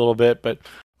through a little bit, but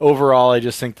overall I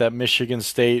just think that Michigan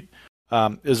State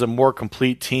is a more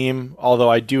complete team, although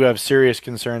I do have serious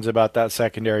concerns about that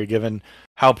secondary given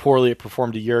how poorly it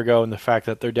performed a year ago and the fact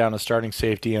that they're down a starting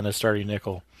safety and a starting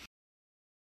nickel.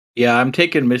 Yeah, I'm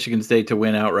taking Michigan State to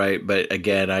win outright, but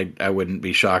again, I wouldn't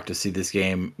be shocked to see this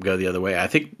game go the other way. I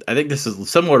think this is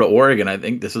similar to Oregon. I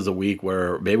think this is a week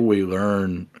where maybe we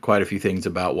learn quite a few things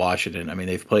about Washington. I mean,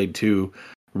 they've played two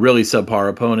really subpar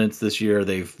opponents this year.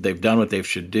 They've done what they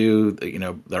should do.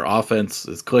 Their offense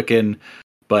is clicking,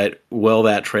 but will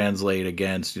that translate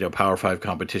against Power 5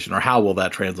 competition, or how will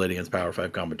that translate against Power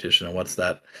 5 competition, and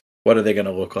what are they going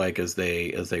to look like as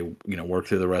they work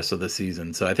through the rest of the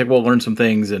season? So I think we'll learn some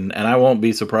things, and I won't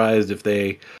be surprised if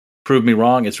they prove me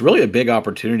wrong. It's really a big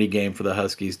opportunity game for the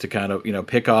Huskies to kind of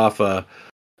pick off a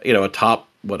top,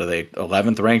 what are they,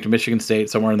 11th ranked Michigan State,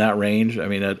 somewhere in that range. I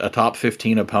mean, a top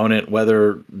 15 opponent,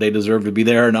 whether they deserve to be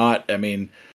there or not. I mean,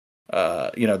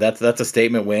 that's a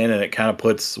statement win, and it kind of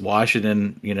puts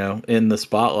Washington, in the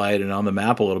spotlight and on the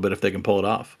map a little bit if they can pull it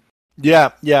off.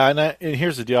 Yeah, and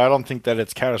here's the deal. I don't think that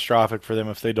it's catastrophic for them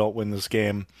if they don't win this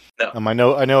game. No. I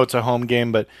know it's a home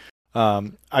game, but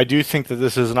I do think that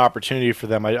this is an opportunity for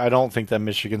them. I don't think that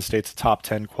Michigan State's a top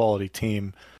 10 quality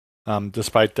team,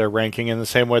 despite their ranking, in the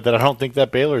same way that I don't think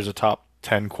that Baylor's a top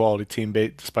 10 quality team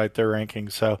despite their ranking.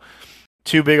 So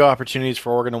two big opportunities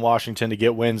for Oregon and Washington to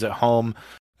get wins at home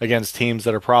against teams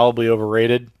that are probably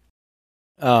overrated,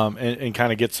 and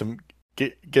kind of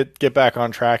get back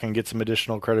on track and get some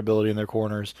additional credibility in their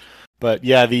corners. But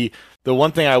yeah, the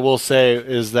one thing I will say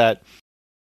is that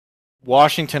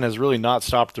Washington has really not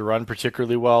stopped the run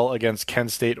particularly well against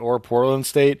Kent State or Portland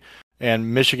State,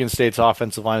 and Michigan State's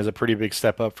offensive line is a pretty big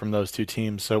step up from those two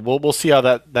teams. So we'll see how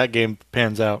that game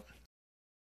pans out.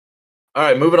 All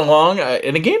right, moving along.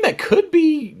 In a game that could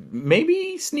be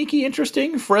maybe sneaky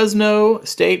interesting, Fresno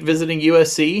State visiting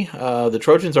USC. The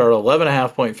Trojans are an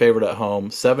 11.5-point favorite at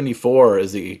home. 74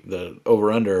 is the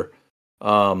over-under.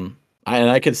 And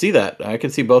I can see that. I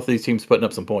can see both of these teams putting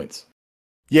up some points.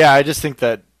 Yeah, I just think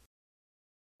that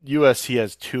USC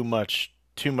has too much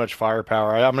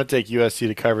firepower. I'm going to take USC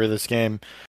to cover this game.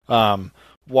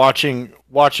 Watching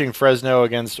Fresno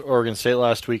against Oregon State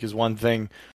last week is one thing.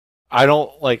 I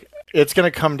don't like. It's going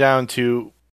to come down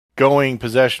to going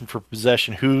possession for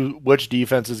possession, which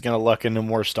defense is going to luck into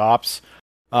more stops.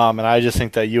 And I just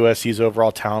think that USC's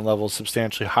overall talent level is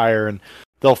substantially higher, and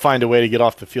they'll find a way to get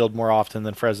off the field more often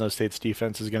than Fresno State's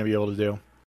defense is going to be able to do.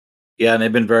 Yeah, and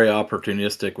they've been very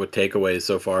opportunistic with takeaways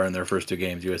so far in their first 2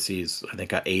 games. USC's, I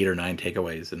think, got 8 or 9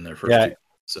 takeaways in their first 2 games.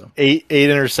 So eight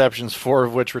interceptions, 4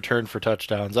 of which returned for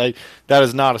touchdowns. That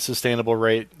is not a sustainable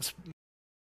rate.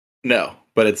 No,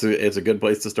 but it's a good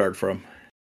place to start from.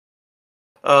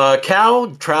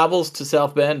 Cal travels to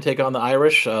South Bend, take on the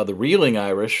Irish, the reeling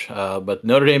Irish, but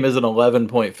Notre Dame is an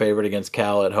 11-point favorite against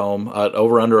Cal at home,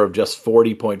 over-under of just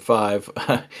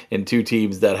 40.5 in 2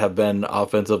 teams that have been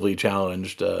offensively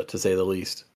challenged, to say the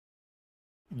least.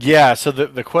 Yeah, so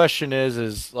the question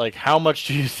is like, how much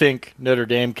do you think Notre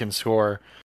Dame can score?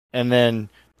 And then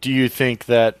do you think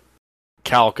that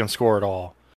Cal can score at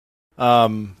all?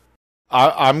 I'm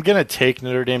going to take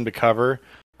Notre Dame to cover.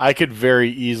 I could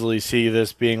very easily see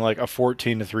this being like a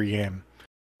 14-3 game.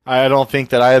 I don't think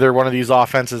that either one of these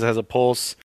offenses has a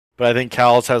pulse, but I think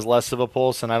Cal's has less of a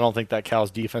pulse, and I don't think that Cal's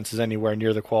defense is anywhere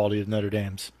near the quality of Notre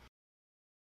Dame's.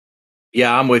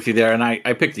 Yeah, I'm with you there, and I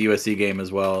picked the USC game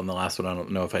as well in the last one. I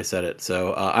don't know if I said it,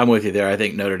 so I'm with you there. I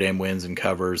think Notre Dame wins and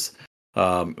covers.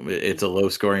 It's a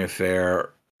low-scoring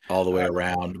affair all the way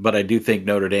around, but I do think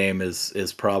Notre Dame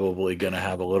is probably going to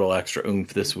have a little extra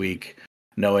oomph this week,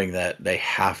 knowing that they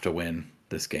have to win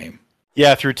this game.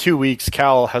 Yeah, through 2 weeks,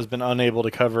 Cal has been unable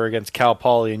to cover against Cal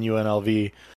Poly and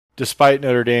UNLV, despite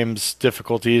Notre Dame's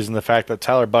difficulties and the fact that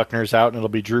Tyler Buckner's out and it'll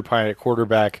be Drew Pine at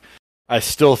quarterback. I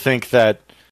still think that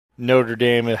Notre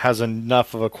Dame has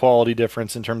enough of a quality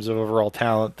difference in terms of overall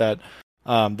talent that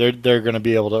they're going to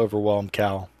be able to overwhelm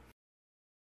Cal.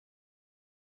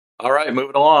 All right,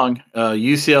 moving along.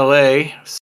 UCLA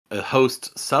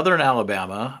host South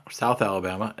Alabama,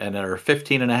 and they're a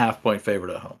 15.5-point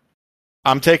favorite at home.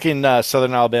 I'm taking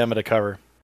Southern Alabama to cover.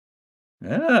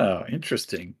 Oh,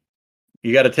 interesting.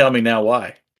 You got to tell me now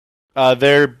why.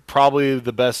 They're probably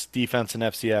the best defense in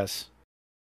FCS.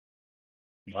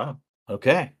 Wow.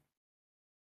 Okay.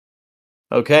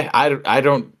 I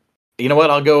don't. You know what?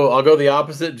 I'll go the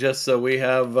opposite, just so we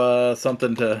have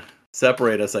something to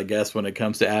separate us, I guess, when it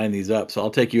comes to adding these up. So I'll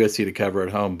take USC to cover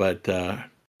at home, but I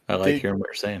like hearing what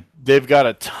you're saying. They've got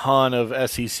a ton of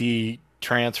SEC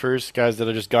transfers, guys that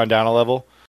have just gone down a level,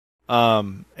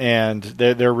 and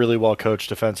they're really well coached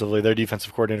defensively. Their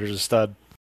defensive coordinator is a stud.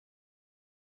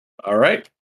 All right.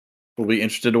 We'll be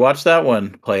interested to watch that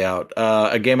one play out.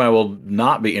 A game I will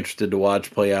not be interested to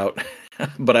watch play out,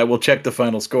 but I will check the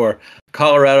final score.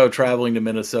 Colorado traveling to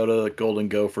Minnesota. The Golden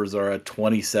Gophers are a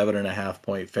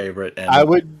 27.5-point favorite. And I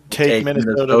would take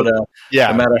Minnesota.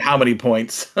 Yeah. No matter how many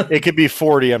points. It could be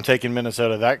 40. I'm taking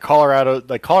Minnesota.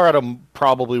 Colorado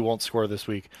probably won't score this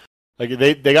week. Like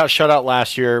they got shut out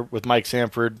last year with Mike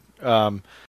Sanford.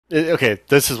 Okay,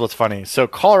 this is what's funny. So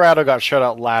Colorado got shut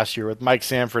out last year with Mike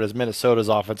Sanford as Minnesota's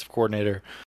offensive coordinator.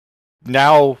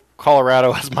 Now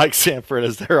Colorado has Mike Sanford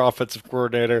as their offensive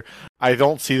coordinator. I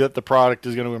don't see that the product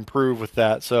is going to improve with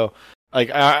that. So, like,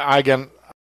 I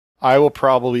will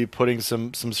probably be putting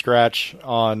some scratch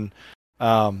on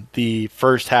the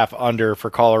first half under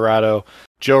for Colorado.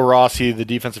 Joe Rossi, the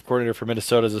defensive coordinator for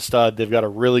Minnesota, is a stud. They've got a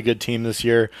really good team this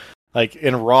year. Like,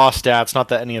 in raw stats, not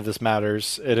that any of this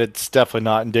matters, and it's definitely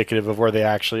not indicative of where they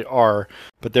actually are,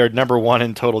 but they're number 1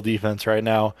 in total defense right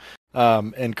now,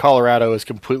 and Colorado is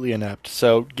completely inept.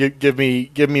 So give me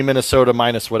Minnesota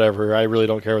minus whatever. I really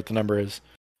don't care what the number is.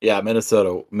 Yeah,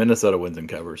 Minnesota wins and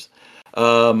covers.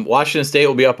 Washington State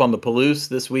will be up on the Palouse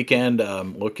this weekend.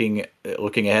 Looking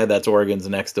ahead, that's Oregon's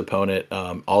next opponent,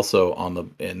 also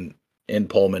in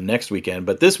Pullman next weekend.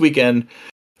 But this weekend,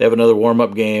 they have another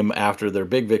warm-up game after their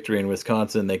big victory in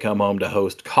Wisconsin. They come home to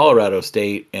host Colorado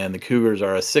State, and the Cougars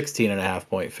are a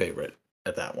 16.5-point favorite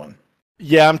at that one.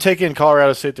 Yeah, I'm taking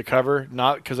Colorado State to cover,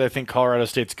 not because I think Colorado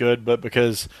State's good, but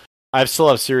because I still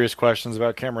have serious questions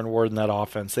about Cameron Ward and that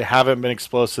offense. They haven't been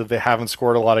explosive. They haven't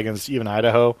scored a lot against even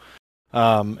Idaho.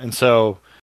 And so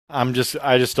I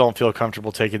just don't feel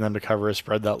comfortable taking them to cover a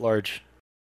spread that large.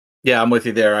 Yeah, I'm with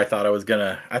you there. I thought I was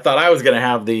gonna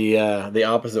have the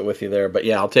opposite with you there, but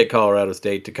yeah, I'll take Colorado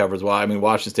State to cover as well. I mean,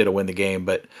 Washington State will win the game,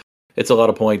 but it's a lot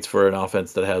of points for an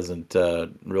offense that hasn't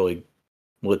really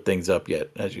lit things up yet,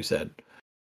 as you said.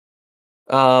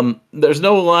 There's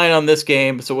no line on this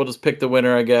game, so we'll just pick the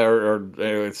winner, I guess,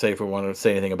 or say if we want to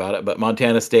say anything about it. But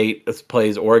Montana State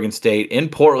plays Oregon State in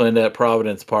Portland at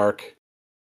Providence Park.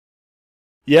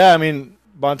 Yeah, I mean,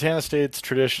 Montana State's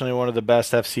traditionally one of the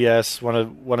best FCS,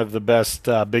 one of the best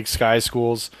Big Sky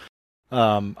schools. They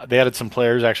added some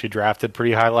players actually drafted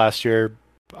pretty high last year.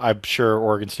 I'm sure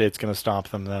Oregon State's going to stomp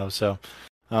them though. So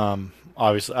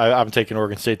obviously, I'm taking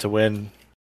Oregon State to win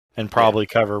and probably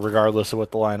cover regardless of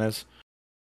what the line is.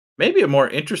 Maybe a more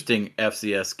interesting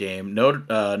FCS game.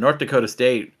 North Dakota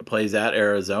State plays at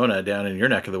Arizona down in your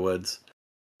neck of the woods.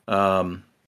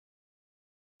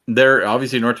 They're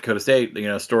obviously North Dakota State,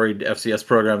 storied FCS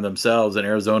program themselves, and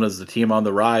Arizona's the team on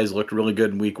the rise. Looked really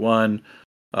good in week 1.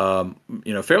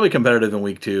 Fairly competitive in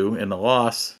week 2 in the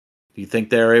loss. Do you think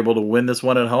they're able to win this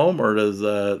one at home, or does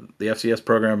the FCS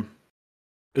program?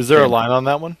 Is there a line on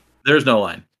that one? There's no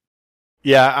line.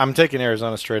 Yeah, I'm taking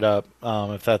Arizona straight up.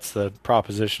 If that's the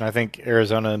proposition, I think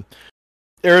Arizona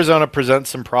presents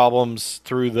some problems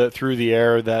through the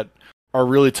air that are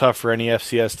really tough for any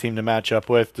FCS team to match up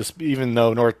with. Just even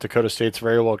though North Dakota State's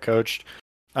very well coached,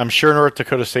 I'm sure North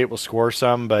Dakota State will score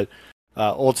some, but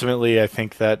ultimately, I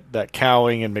think that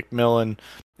Cowing and McMillan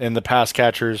and the pass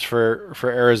catchers for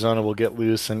Arizona will get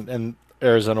loose, and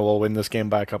Arizona will win this game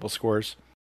by a couple scores.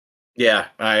 Yeah,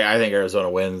 I think Arizona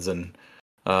wins, and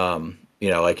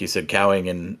like you said,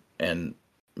 Cowing and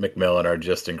McMillan are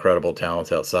just incredible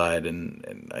talents outside,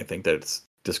 and I think that's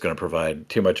just going to provide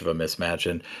too much of a mismatch.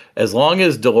 And as long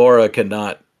as Delora can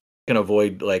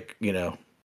avoid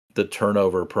the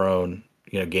turnover prone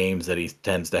games that he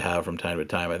tends to have from time to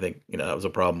time, I think that was a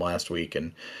problem last week.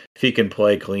 And if he can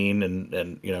play clean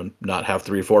and not have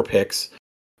 3-4 picks,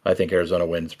 I think Arizona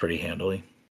wins pretty handily.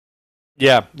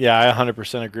 Yeah, I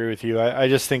 100% agree with you. I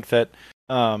just think that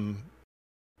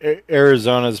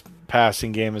Arizona's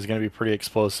passing game is going to be pretty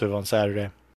explosive on Saturday.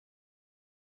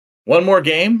 One more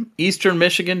game. Eastern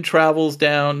Michigan travels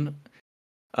down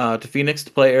to Phoenix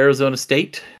to play Arizona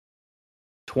State.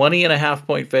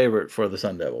 20.5-point favorite for the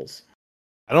Sun Devils.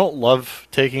 I don't love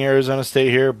taking Arizona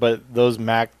State here, but those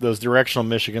directional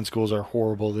Michigan schools are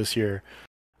horrible this year.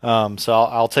 So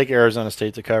I'll take Arizona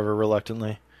State to cover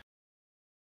reluctantly.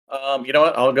 You know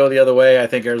what? I'll go the other way. I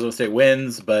think Arizona State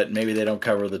wins, but maybe they don't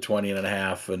cover the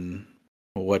 20.5. And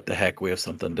what the heck? We have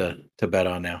something to bet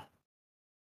on now.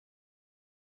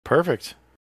 Perfect.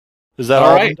 Is that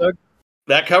all right, Doug?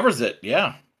 That covers it.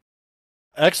 Yeah.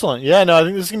 Excellent. Yeah, no, I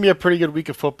think this is going to be a pretty good week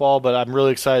of football, but I'm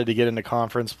really excited to get into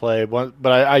conference play. But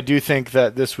I do think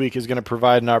that this week is going to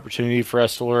provide an opportunity for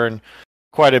us to learn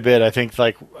quite a bit. I think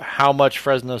how much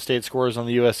Fresno State scores on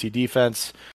the USC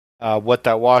defense, what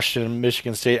that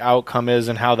Washington-Michigan State outcome is,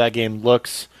 and how that game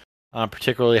looks,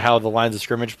 particularly how the lines of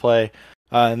scrimmage play,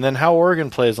 and then how Oregon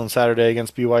plays on Saturday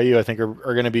against BYU. I think are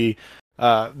going to be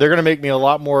they're going to make me a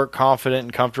lot more confident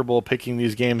and comfortable picking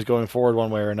these games going forward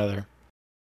one way or another.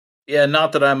 Yeah,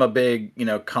 not that I'm a big,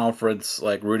 conference,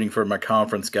 rooting for my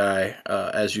conference guy,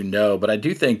 as you know, but I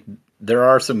do think there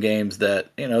are some games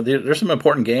that, there's some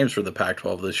important games for the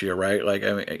Pac-12 this year, right?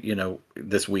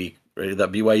 This week, right?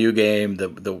 That BYU game,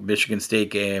 the Michigan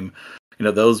State game,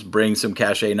 those bring some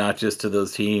cachet, not just to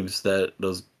those teams that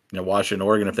those, Washington,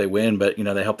 Oregon, if they win, but,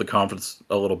 they help the conference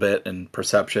a little bit and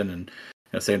perception,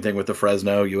 and same thing with the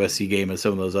Fresno USC game and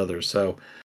some of those others. So,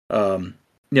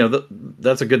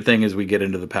 that's a good thing as we get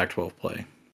into the Pac-12 play.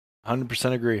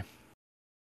 100% agree.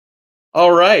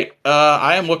 All right.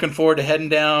 I am looking forward to heading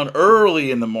down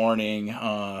early in the morning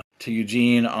to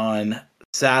Eugene on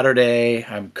Saturday.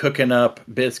 I'm cooking up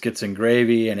biscuits and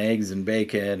gravy and eggs and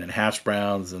bacon and hash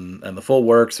browns and the full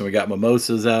works. And we got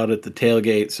mimosas out at the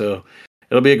tailgate. So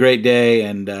it'll be a great day,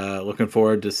 and looking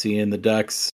forward to seeing the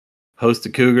Ducks host the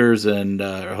Cougars, and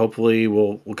hopefully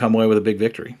we'll come away with a big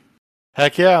victory.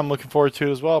 Heck yeah, I'm looking forward to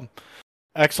it as well.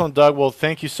 Excellent, Doug. Well,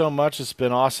 thank you so much. It's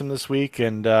been awesome this week,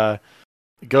 and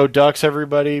go Ducks,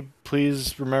 everybody.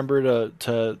 Please remember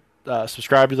to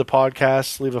subscribe to the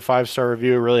podcast, leave a 5-star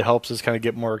review. It really helps us kind of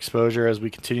get more exposure as we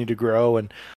continue to grow.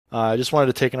 And I just wanted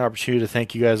to take an opportunity to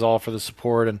thank you guys all for the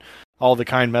support and all the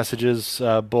kind messages,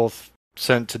 both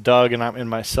sent to Doug and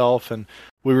myself, and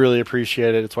we really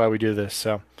appreciate it. It's why we do this.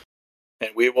 So. And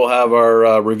we will have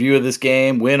our review of this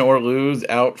game, win or lose,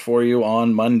 out for you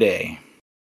on Monday.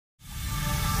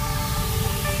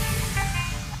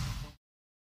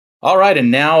 All right, and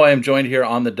now I am joined here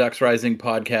on the Ducks Rising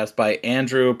podcast by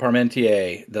Andrew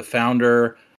Parmentier, the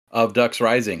founder of Ducks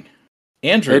Rising.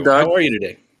 Andrew, hey, Doug. How are you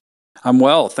today? I'm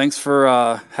well. Thanks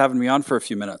for having me on for a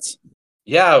few minutes.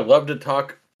 Yeah, I'd love to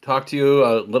talk to you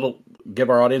a little,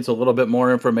 give our audience a little bit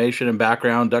more information and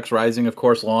background. Ducks Rising, of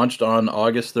course, launched on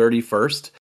August 31st.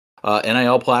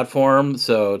 NIL platform,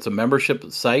 so it's a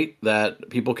membership site that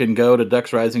people can go to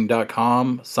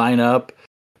ducksrising.com, sign up,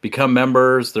 become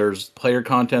members. There's player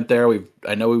content there.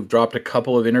 I know we've dropped a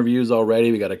couple of interviews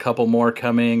already. We got a couple more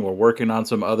coming. We're working on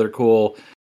some other cool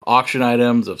auction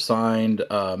items of signed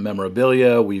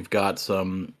memorabilia. We're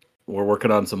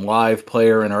working on some live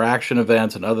player interaction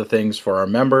events and other things for our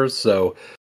members. So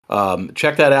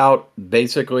Check that out.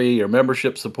 Basically, your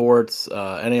membership supports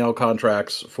NAL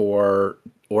contracts for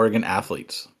Oregon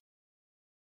athletes.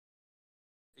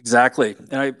 Exactly.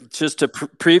 And just to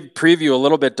preview a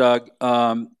little bit, Doug,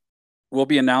 we'll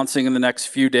be announcing in the next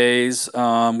few days.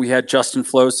 We had Justin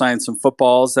Flo sign some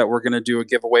footballs that we're going to do a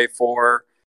giveaway for.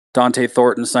 Dante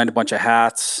Thornton signed a bunch of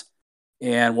hats.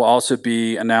 And we'll also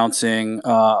be announcing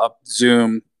a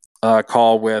Zoom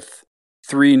call with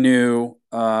 3 new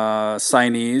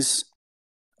signees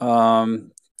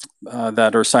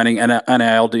that are signing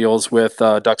NIL deals with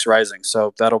Ducks Rising.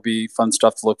 So that'll be fun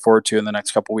stuff to look forward to in the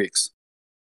next couple weeks.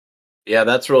 Yeah,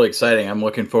 that's really exciting. I'm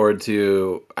looking forward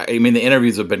to, I mean, the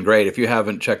interviews have been great. If you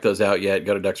haven't checked those out yet,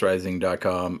 go to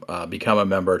ducksrising.com, become a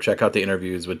member, check out the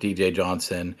interviews with DJ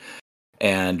Johnson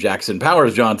and Jackson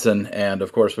Powers Johnson. And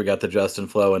of course, we got the Justin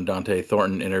Flo and Dante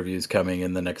Thornton interviews coming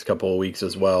in the next couple of weeks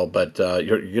as well. But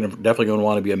you're definitely going to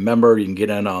want to be a member. You can get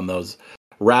in on those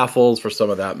raffles for some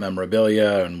of that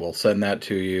memorabilia, and we'll send that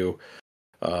to you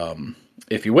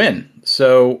if you win.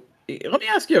 So let me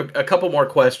ask you a couple more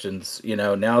questions.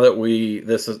 Now that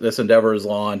this endeavor is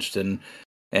launched and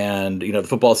the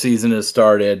football season has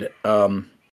started,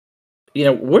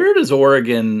 where does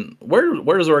Oregon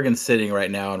sitting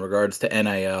right now in regards to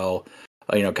NIL?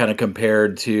 Kind of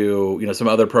compared to some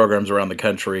other programs around the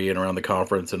country and around the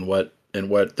conference, and what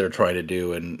they're trying to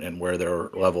do and where their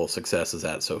level of success is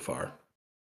at so far.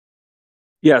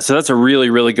 Yeah, so that's a really,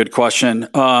 really good question.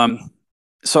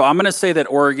 So I'm going to say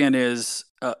that Oregon is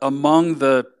among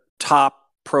the top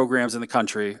programs in the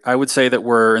country. I would say that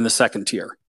we're in the second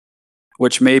tier,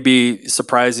 which may be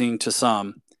surprising to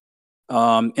some.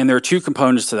 And there are 2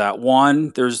 components to that.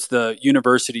 One, there's the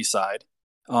university side.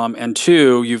 And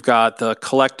 2, you've got the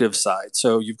collective side.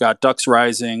 So you've got Ducks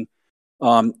Rising,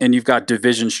 and you've got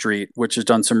Division Street, which has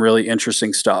done some really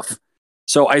interesting stuff.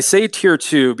 So I say tier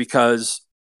 2 because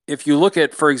if you look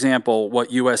at, for example, what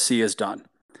USC has done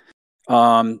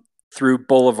through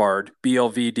Boulevard,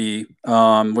 BLVD,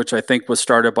 which I think was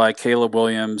started by Caleb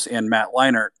Williams and Matt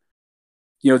Leinart,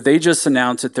 they just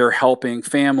announced that they're helping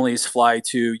families fly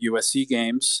to USC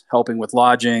games, helping with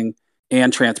lodging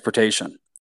and transportation.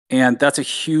 And that's a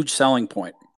huge selling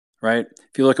point, right?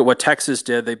 If you look at what Texas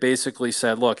did, they basically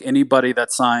said, look, anybody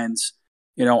that signs,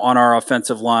 on our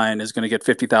offensive line is going to get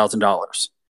 $50,000,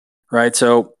 right?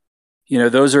 So,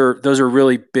 those are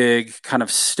really big kind of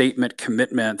statement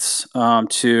commitments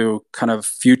to kind of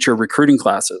future recruiting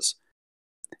classes.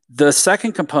 The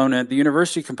second component, the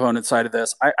university component side of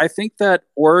this, I think that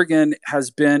Oregon has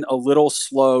been a little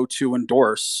slow to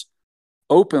endorse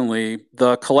openly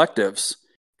the collectives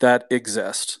that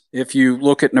exist. If you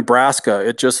look at Nebraska,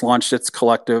 it just launched its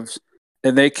collectives,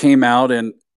 and they came out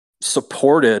and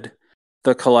supported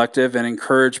the collective and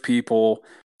encouraged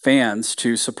fans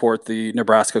to support the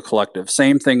Nebraska collective.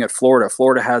 Same thing at Florida.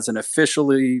 Florida has an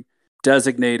officially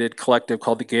designated collective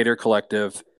called the Gator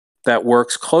Collective that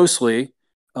works closely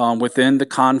within the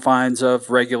confines of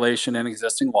regulation and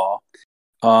existing law,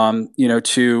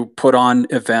 to put on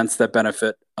events that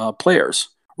benefit players.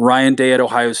 Ryan Day at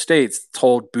Ohio State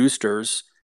told boosters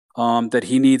that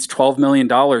he needs $12 million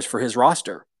for his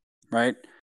roster, right?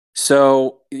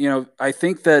 So, I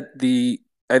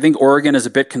think Oregon is a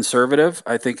bit conservative.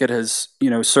 I think it has,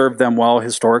 served them well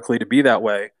historically to be that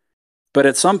way. But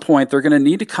at some point, they're going to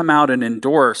need to come out and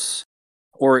endorse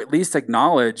or at least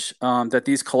acknowledge that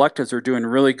these collectives are doing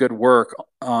really good work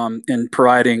in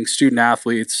providing student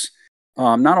athletes,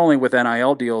 not only with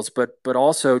NIL deals, but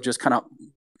also just kind of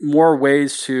more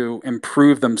ways to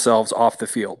improve themselves off the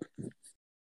field.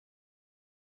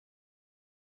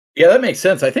 Yeah, that makes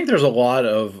sense. I think there's a lot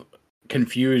of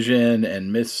confusion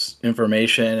and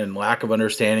misinformation and lack of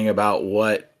understanding about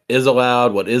what is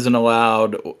allowed, what isn't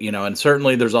allowed, and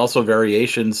certainly there's also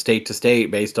variations state to state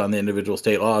based on the individual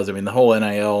state laws. I mean, the whole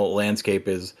NIL landscape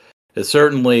is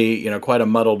certainly, quite a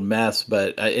muddled mess,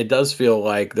 but it does feel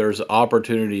like there's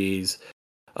opportunities.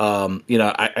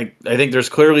 I think there's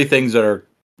clearly things that are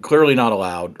clearly not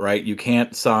allowed, right? You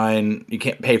can't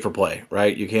pay for play,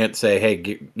 right? You can't say,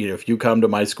 hey, if you come to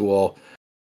my school,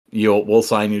 we'll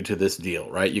sign you to this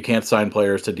deal, right? You can't sign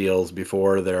players to deals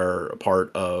before they're a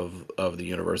part of the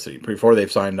university, before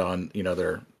they've signed on,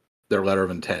 their letter of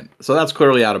intent. So that's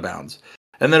clearly out of bounds.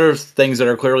 And then there's things that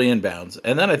are clearly in bounds.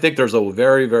 And then I think there's a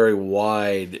very, very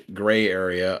wide gray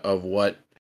area of what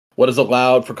is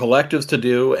allowed for collectives to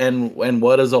do and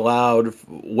what is allowed,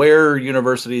 where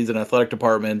universities and athletic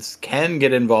departments can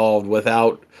get involved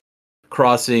without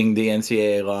crossing the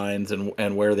NCAA lines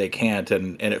and where they can't.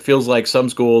 And it feels like some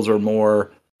schools are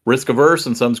more risk averse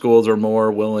and some schools are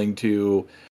more willing to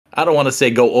I don't want to say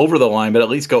go over the line, but at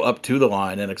least go up to the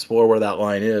line and explore where that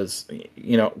line is.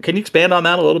 Can you expand on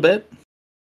that a little bit?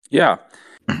 Yeah.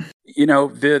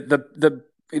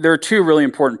 There are two really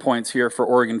important points here for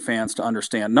Oregon fans to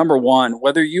understand. Number one,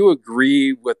 whether you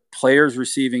agree with players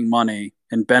receiving money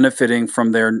and benefiting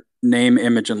from their name,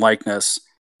 image, and likeness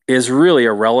is really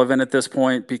irrelevant at this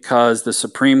point because the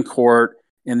Supreme Court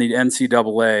and the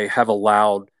NCAA have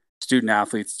allowed student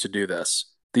athletes to do this.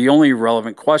 The only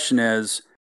relevant question is,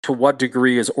 to what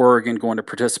degree is Oregon going to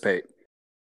participate?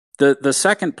 The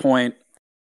second point,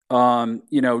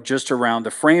 just around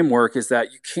the framework, is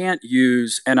that you can't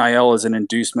use NIL as an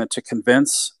inducement to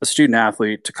convince a student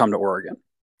athlete to come to Oregon.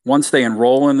 Once they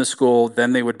enroll in the school,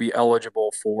 then they would be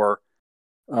eligible for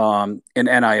an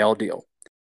NIL deal.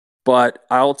 But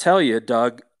I'll tell you,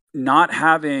 Doug, not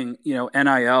having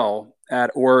NIL at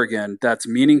Oregon that's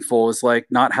meaningful is like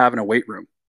not having a weight room.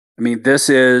 I mean, this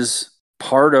is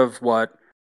part of what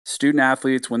student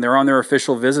athletes, when they're on their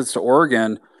official visits to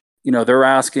Oregon, they're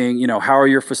asking, how are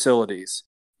your facilities?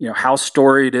 How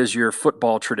storied is your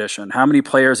football tradition? How many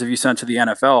players have you sent to the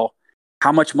NFL?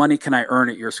 How much money can I earn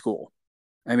at your school?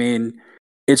 I mean,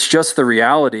 it's just the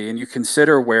reality. And you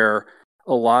consider where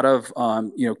a lot of,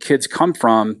 kids come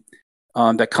from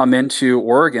that come into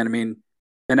Oregon. I mean,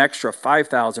 an extra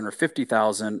 5,000 or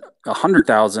 50,000,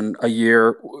 100,000 a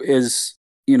year is,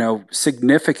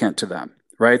 significant to them,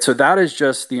 right? So that is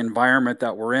just the environment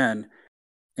that we're in.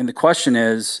 And the question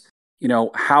is,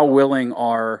 how willing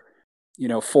are,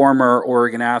 former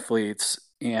Oregon athletes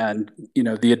and,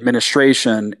 the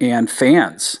administration and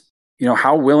fans,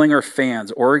 how willing are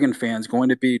fans, Oregon fans, going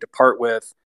to be to part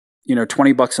with,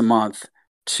 $20 a month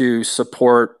to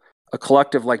support a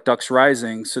collective like Ducks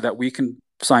Rising so that we can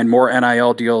sign more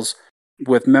NIL deals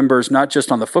with members, not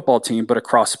just on the football team, but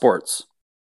across sports.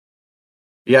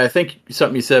 Yeah, I think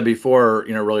something you said before,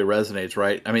 really resonates,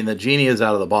 right? I mean, the genie is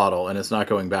out of the bottle and it's not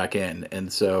going back in.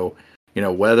 And so,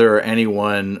 whether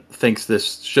anyone thinks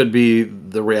this should be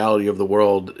the reality of the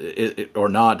world or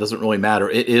not doesn't really matter.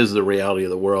 It is the reality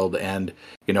of the world. And,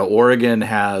 Oregon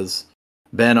has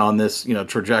been on this,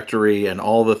 trajectory, and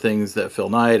all the things that Phil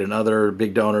Knight and other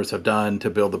big donors have done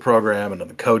to build the program, and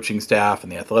the coaching staff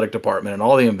and the athletic department and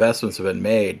all the investments have been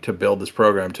made to build this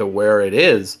program to where it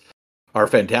is, are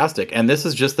fantastic. And this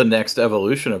is just the next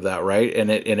evolution of that, right?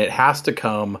 And it has to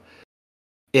come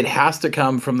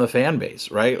from the fan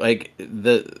base, right? Like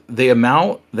the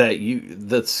amount that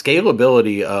the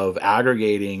scalability of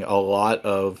aggregating a lot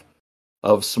of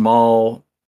small,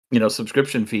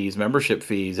 subscription fees, membership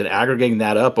fees, and aggregating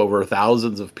that up over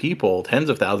thousands of people, tens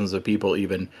of thousands of people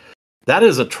even, that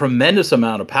is a tremendous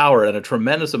amount of power and a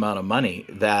tremendous amount of money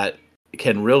that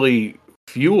can really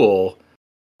fuel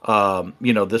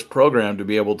this program to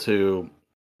be able to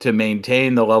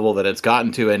maintain the level that it's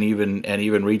gotten to and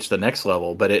even reach the next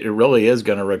level. But it really is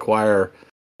going to require,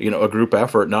 a group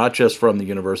effort, not just from the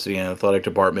university and athletic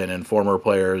department and former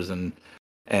players and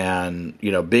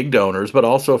big donors, but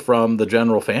also from the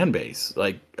general fan base.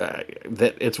 Like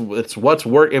that it's what's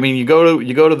work. I mean, you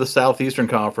go to the Southeastern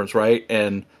Conference, right?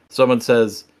 And someone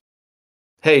says,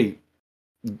 "Hey,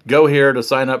 go here to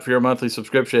sign up for your monthly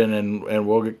subscription and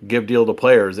we'll give deal to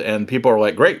players." And people are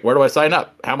like, "Great, where do I sign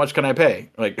up? How much can I pay?"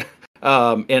 Like,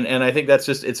 and I think that's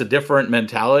just, it's a different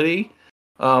mentality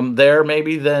there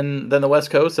maybe than the West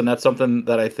Coast. And that's something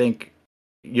that I think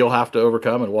you'll have to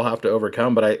overcome and we'll have to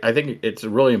overcome. But I think it's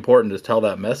really important to tell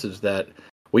that message that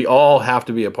we all have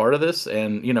to be a part of this,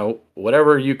 and,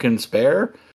 whatever you can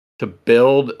spare to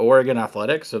build Oregon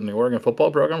athletics and the Oregon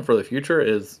football program for the future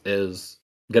is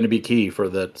going to be key for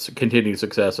the continued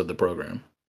success of the program.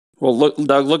 Well,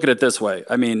 Doug, look at it this way.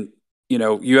 I mean,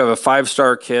 you have a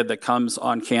 5-star kid that comes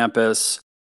on campus.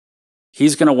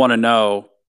 He's going to want to know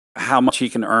how much he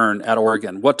can earn at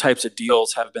Oregon. What types of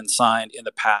deals have been signed in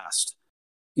the past?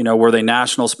 Were they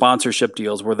national sponsorship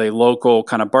deals? Were they local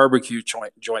kind of barbecue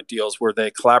joint deals? Were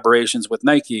they collaborations with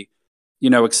Nike?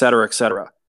 Et cetera, et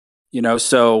cetera.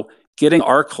 So getting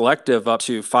our collective up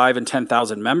to 5,000 and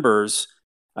 10,000 members,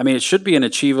 I mean, it should be an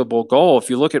achievable goal. If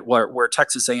you look at where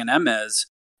Texas A&M is,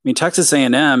 I mean, Texas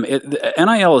A&M,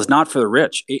 NIL is not for the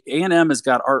rich. A&M has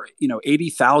got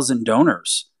 80,000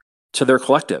 donors to their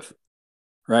collective,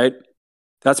 right?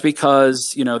 That's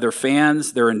because, they're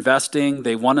fans, they're investing,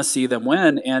 they want to see them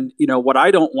win. And, what I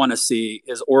don't want to see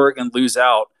is Oregon lose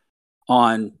out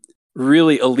on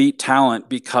really elite talent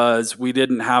because we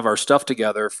didn't have our stuff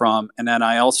together from an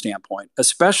NIL standpoint,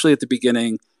 especially at the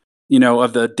beginning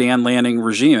of the Dan Lanning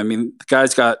regime. I mean, the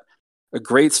guy's got a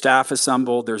great staff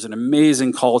assembled. There's an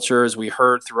amazing culture, as we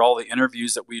heard through all the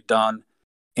interviews that we've done.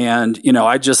 And,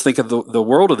 I just think of the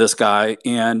world of this guy.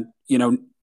 And,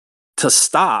 to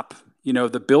stop,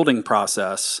 the building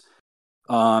process.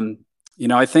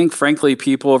 I think frankly,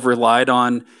 people have relied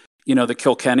on, the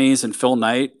Kilkennys and Phil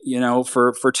Knight,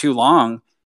 for too long.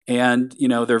 And,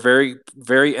 they're very,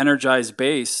 very energized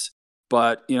base.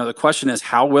 But, the question is,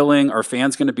 how willing are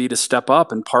fans going to be to step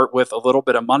up and part with a little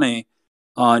bit of money,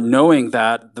 knowing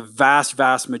that the vast,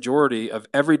 vast majority of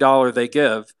every dollar they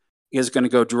give is going to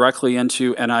go directly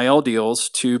into NIL deals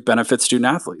to benefit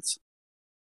student athletes.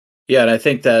 Yeah, and I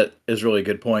think that is really a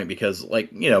good point because,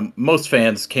 most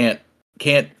fans can't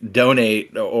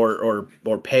donate or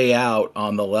pay out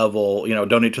on the level,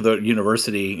 donate to the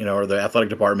university, or the athletic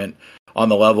department on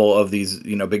the level of these,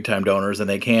 big time donors, and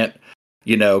they can't,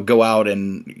 go out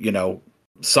and,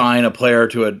 sign a player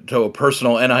to a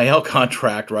personal NIL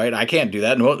contract, right? I can't do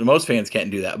that. Most fans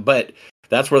can't do that, but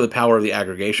that's where the power of the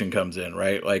aggregation comes in,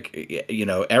 right?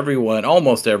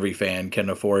 Almost every fan can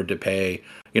afford to pay,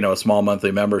 a small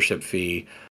monthly membership fee,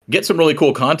 get some really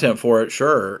cool content for it,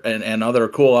 sure, and other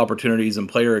cool opportunities and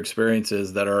player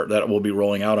experiences that will be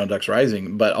rolling out on Ducks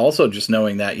Rising, but also just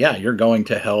knowing that, you're going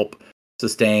to help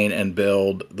sustain and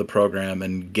build the program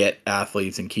and get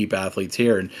athletes and keep athletes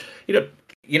here. And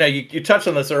you touched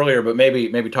on this earlier, but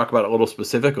maybe talk about it a little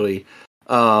specifically.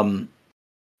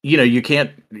 You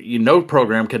can't, no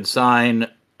program can sign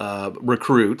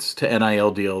recruits to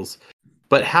NIL deals,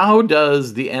 but how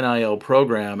does the NIL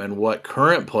program and what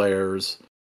current players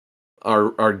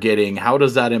are getting, how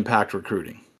does that impact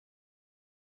recruiting?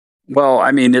 Well,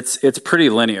 I mean, it's pretty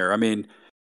linear. I mean,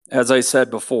 as I said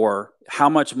before, how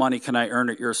much money can I earn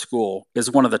at your school is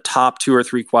one of the top 2 or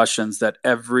 3 questions that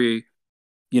every,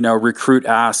 recruit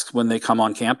asks when they come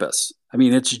on campus. I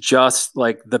mean, it's just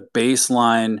like the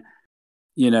baseline,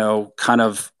 kind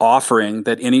of offering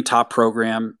that any top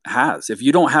program has. If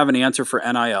you don't have an answer for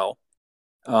NIL,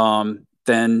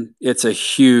 then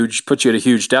puts you at a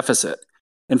huge deficit.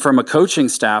 And from a coaching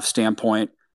staff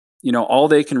standpoint, all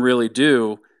they can really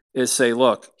do is say,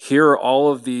 look, here are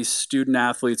all of these student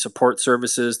athlete support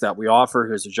services that we offer.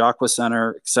 Here's a Jacques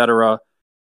Center, et cetera,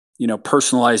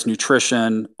 personalized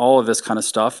nutrition, all of this kind of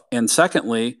stuff. And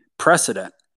secondly,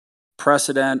 precedent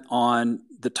on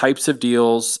the types of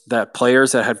deals that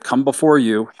players that have come before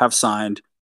you have signed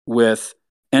with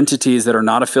entities that are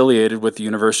not affiliated with the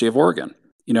University of Oregon.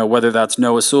 Whether that's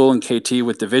Noah Sewell and KT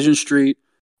with Division Street,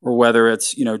 or whether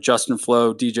it's, Justin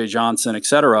Flo, DJ Johnson, et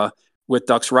cetera, with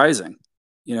Ducks Rising.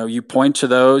 You point to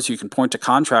those, you can point to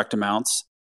contract amounts,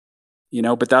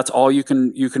 but that's all you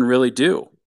can really do,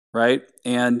 right?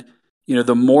 And,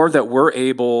 the more that we're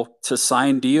able to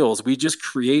sign deals, we just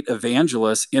create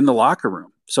evangelists in the locker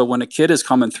room. So when a kid is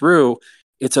coming through,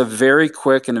 it's a very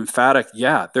quick and emphatic,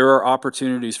 there are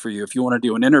opportunities for you. If you want to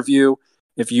do an interview,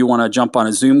 if you want to jump on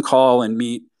a Zoom call and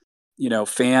meet,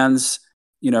 fans,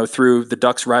 through the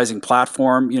Ducks Rising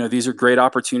platform, these are great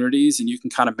opportunities, and you can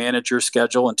kind of manage your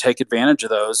schedule and take advantage of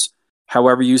those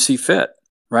however you see fit,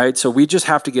 right? So we just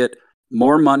have to get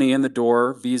more money in the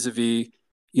door vis-a-vis,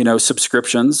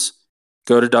 subscriptions.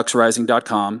 Go to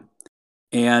ducksrising.com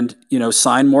and,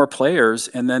 sign more players.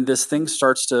 And then this thing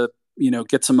starts to,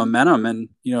 get some momentum and,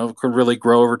 can really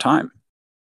grow over time.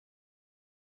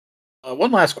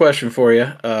 One last question for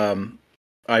you.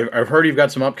 I've heard you've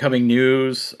got some upcoming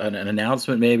news, an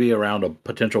announcement maybe around a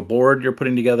potential board you're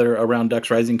putting together around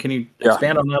Ducks Rising. Can you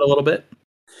expand on that a little bit?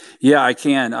 Yeah, I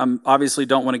can. Obviously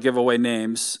don't want to give away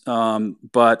names,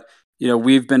 but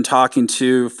we've been talking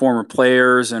to former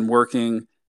players and working,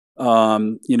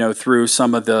 through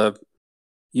some of the,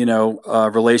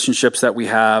 relationships that we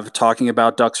have, talking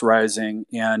about Ducks Rising.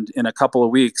 And in a couple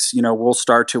of weeks, we'll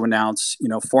start to announce,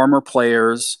 former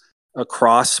players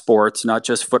across sports, not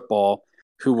just football,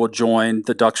 who will join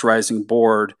the Ducks Rising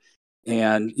board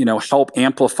and, help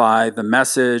amplify the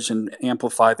message and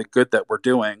amplify the good that we're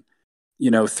doing,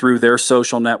 through their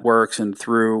social networks and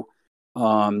through,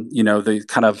 the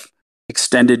kind of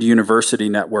extended university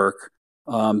network,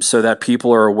 so that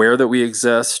people are aware that we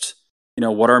exist,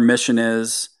 what our mission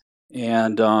is,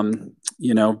 and,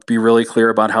 be really clear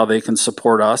about how they can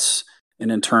support us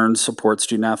and in turn support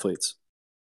student athletes.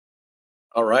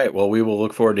 All right. Well, we will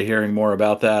look forward to hearing more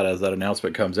about that as that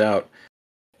announcement comes out.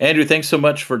 Andrew, thanks so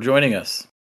much for joining us.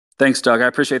 Thanks, Doug. I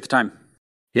appreciate the time.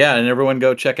 Yeah, and everyone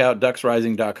go check out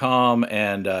ducksrising.com.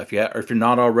 And if you're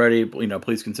not already,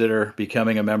 please consider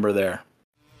becoming a member there.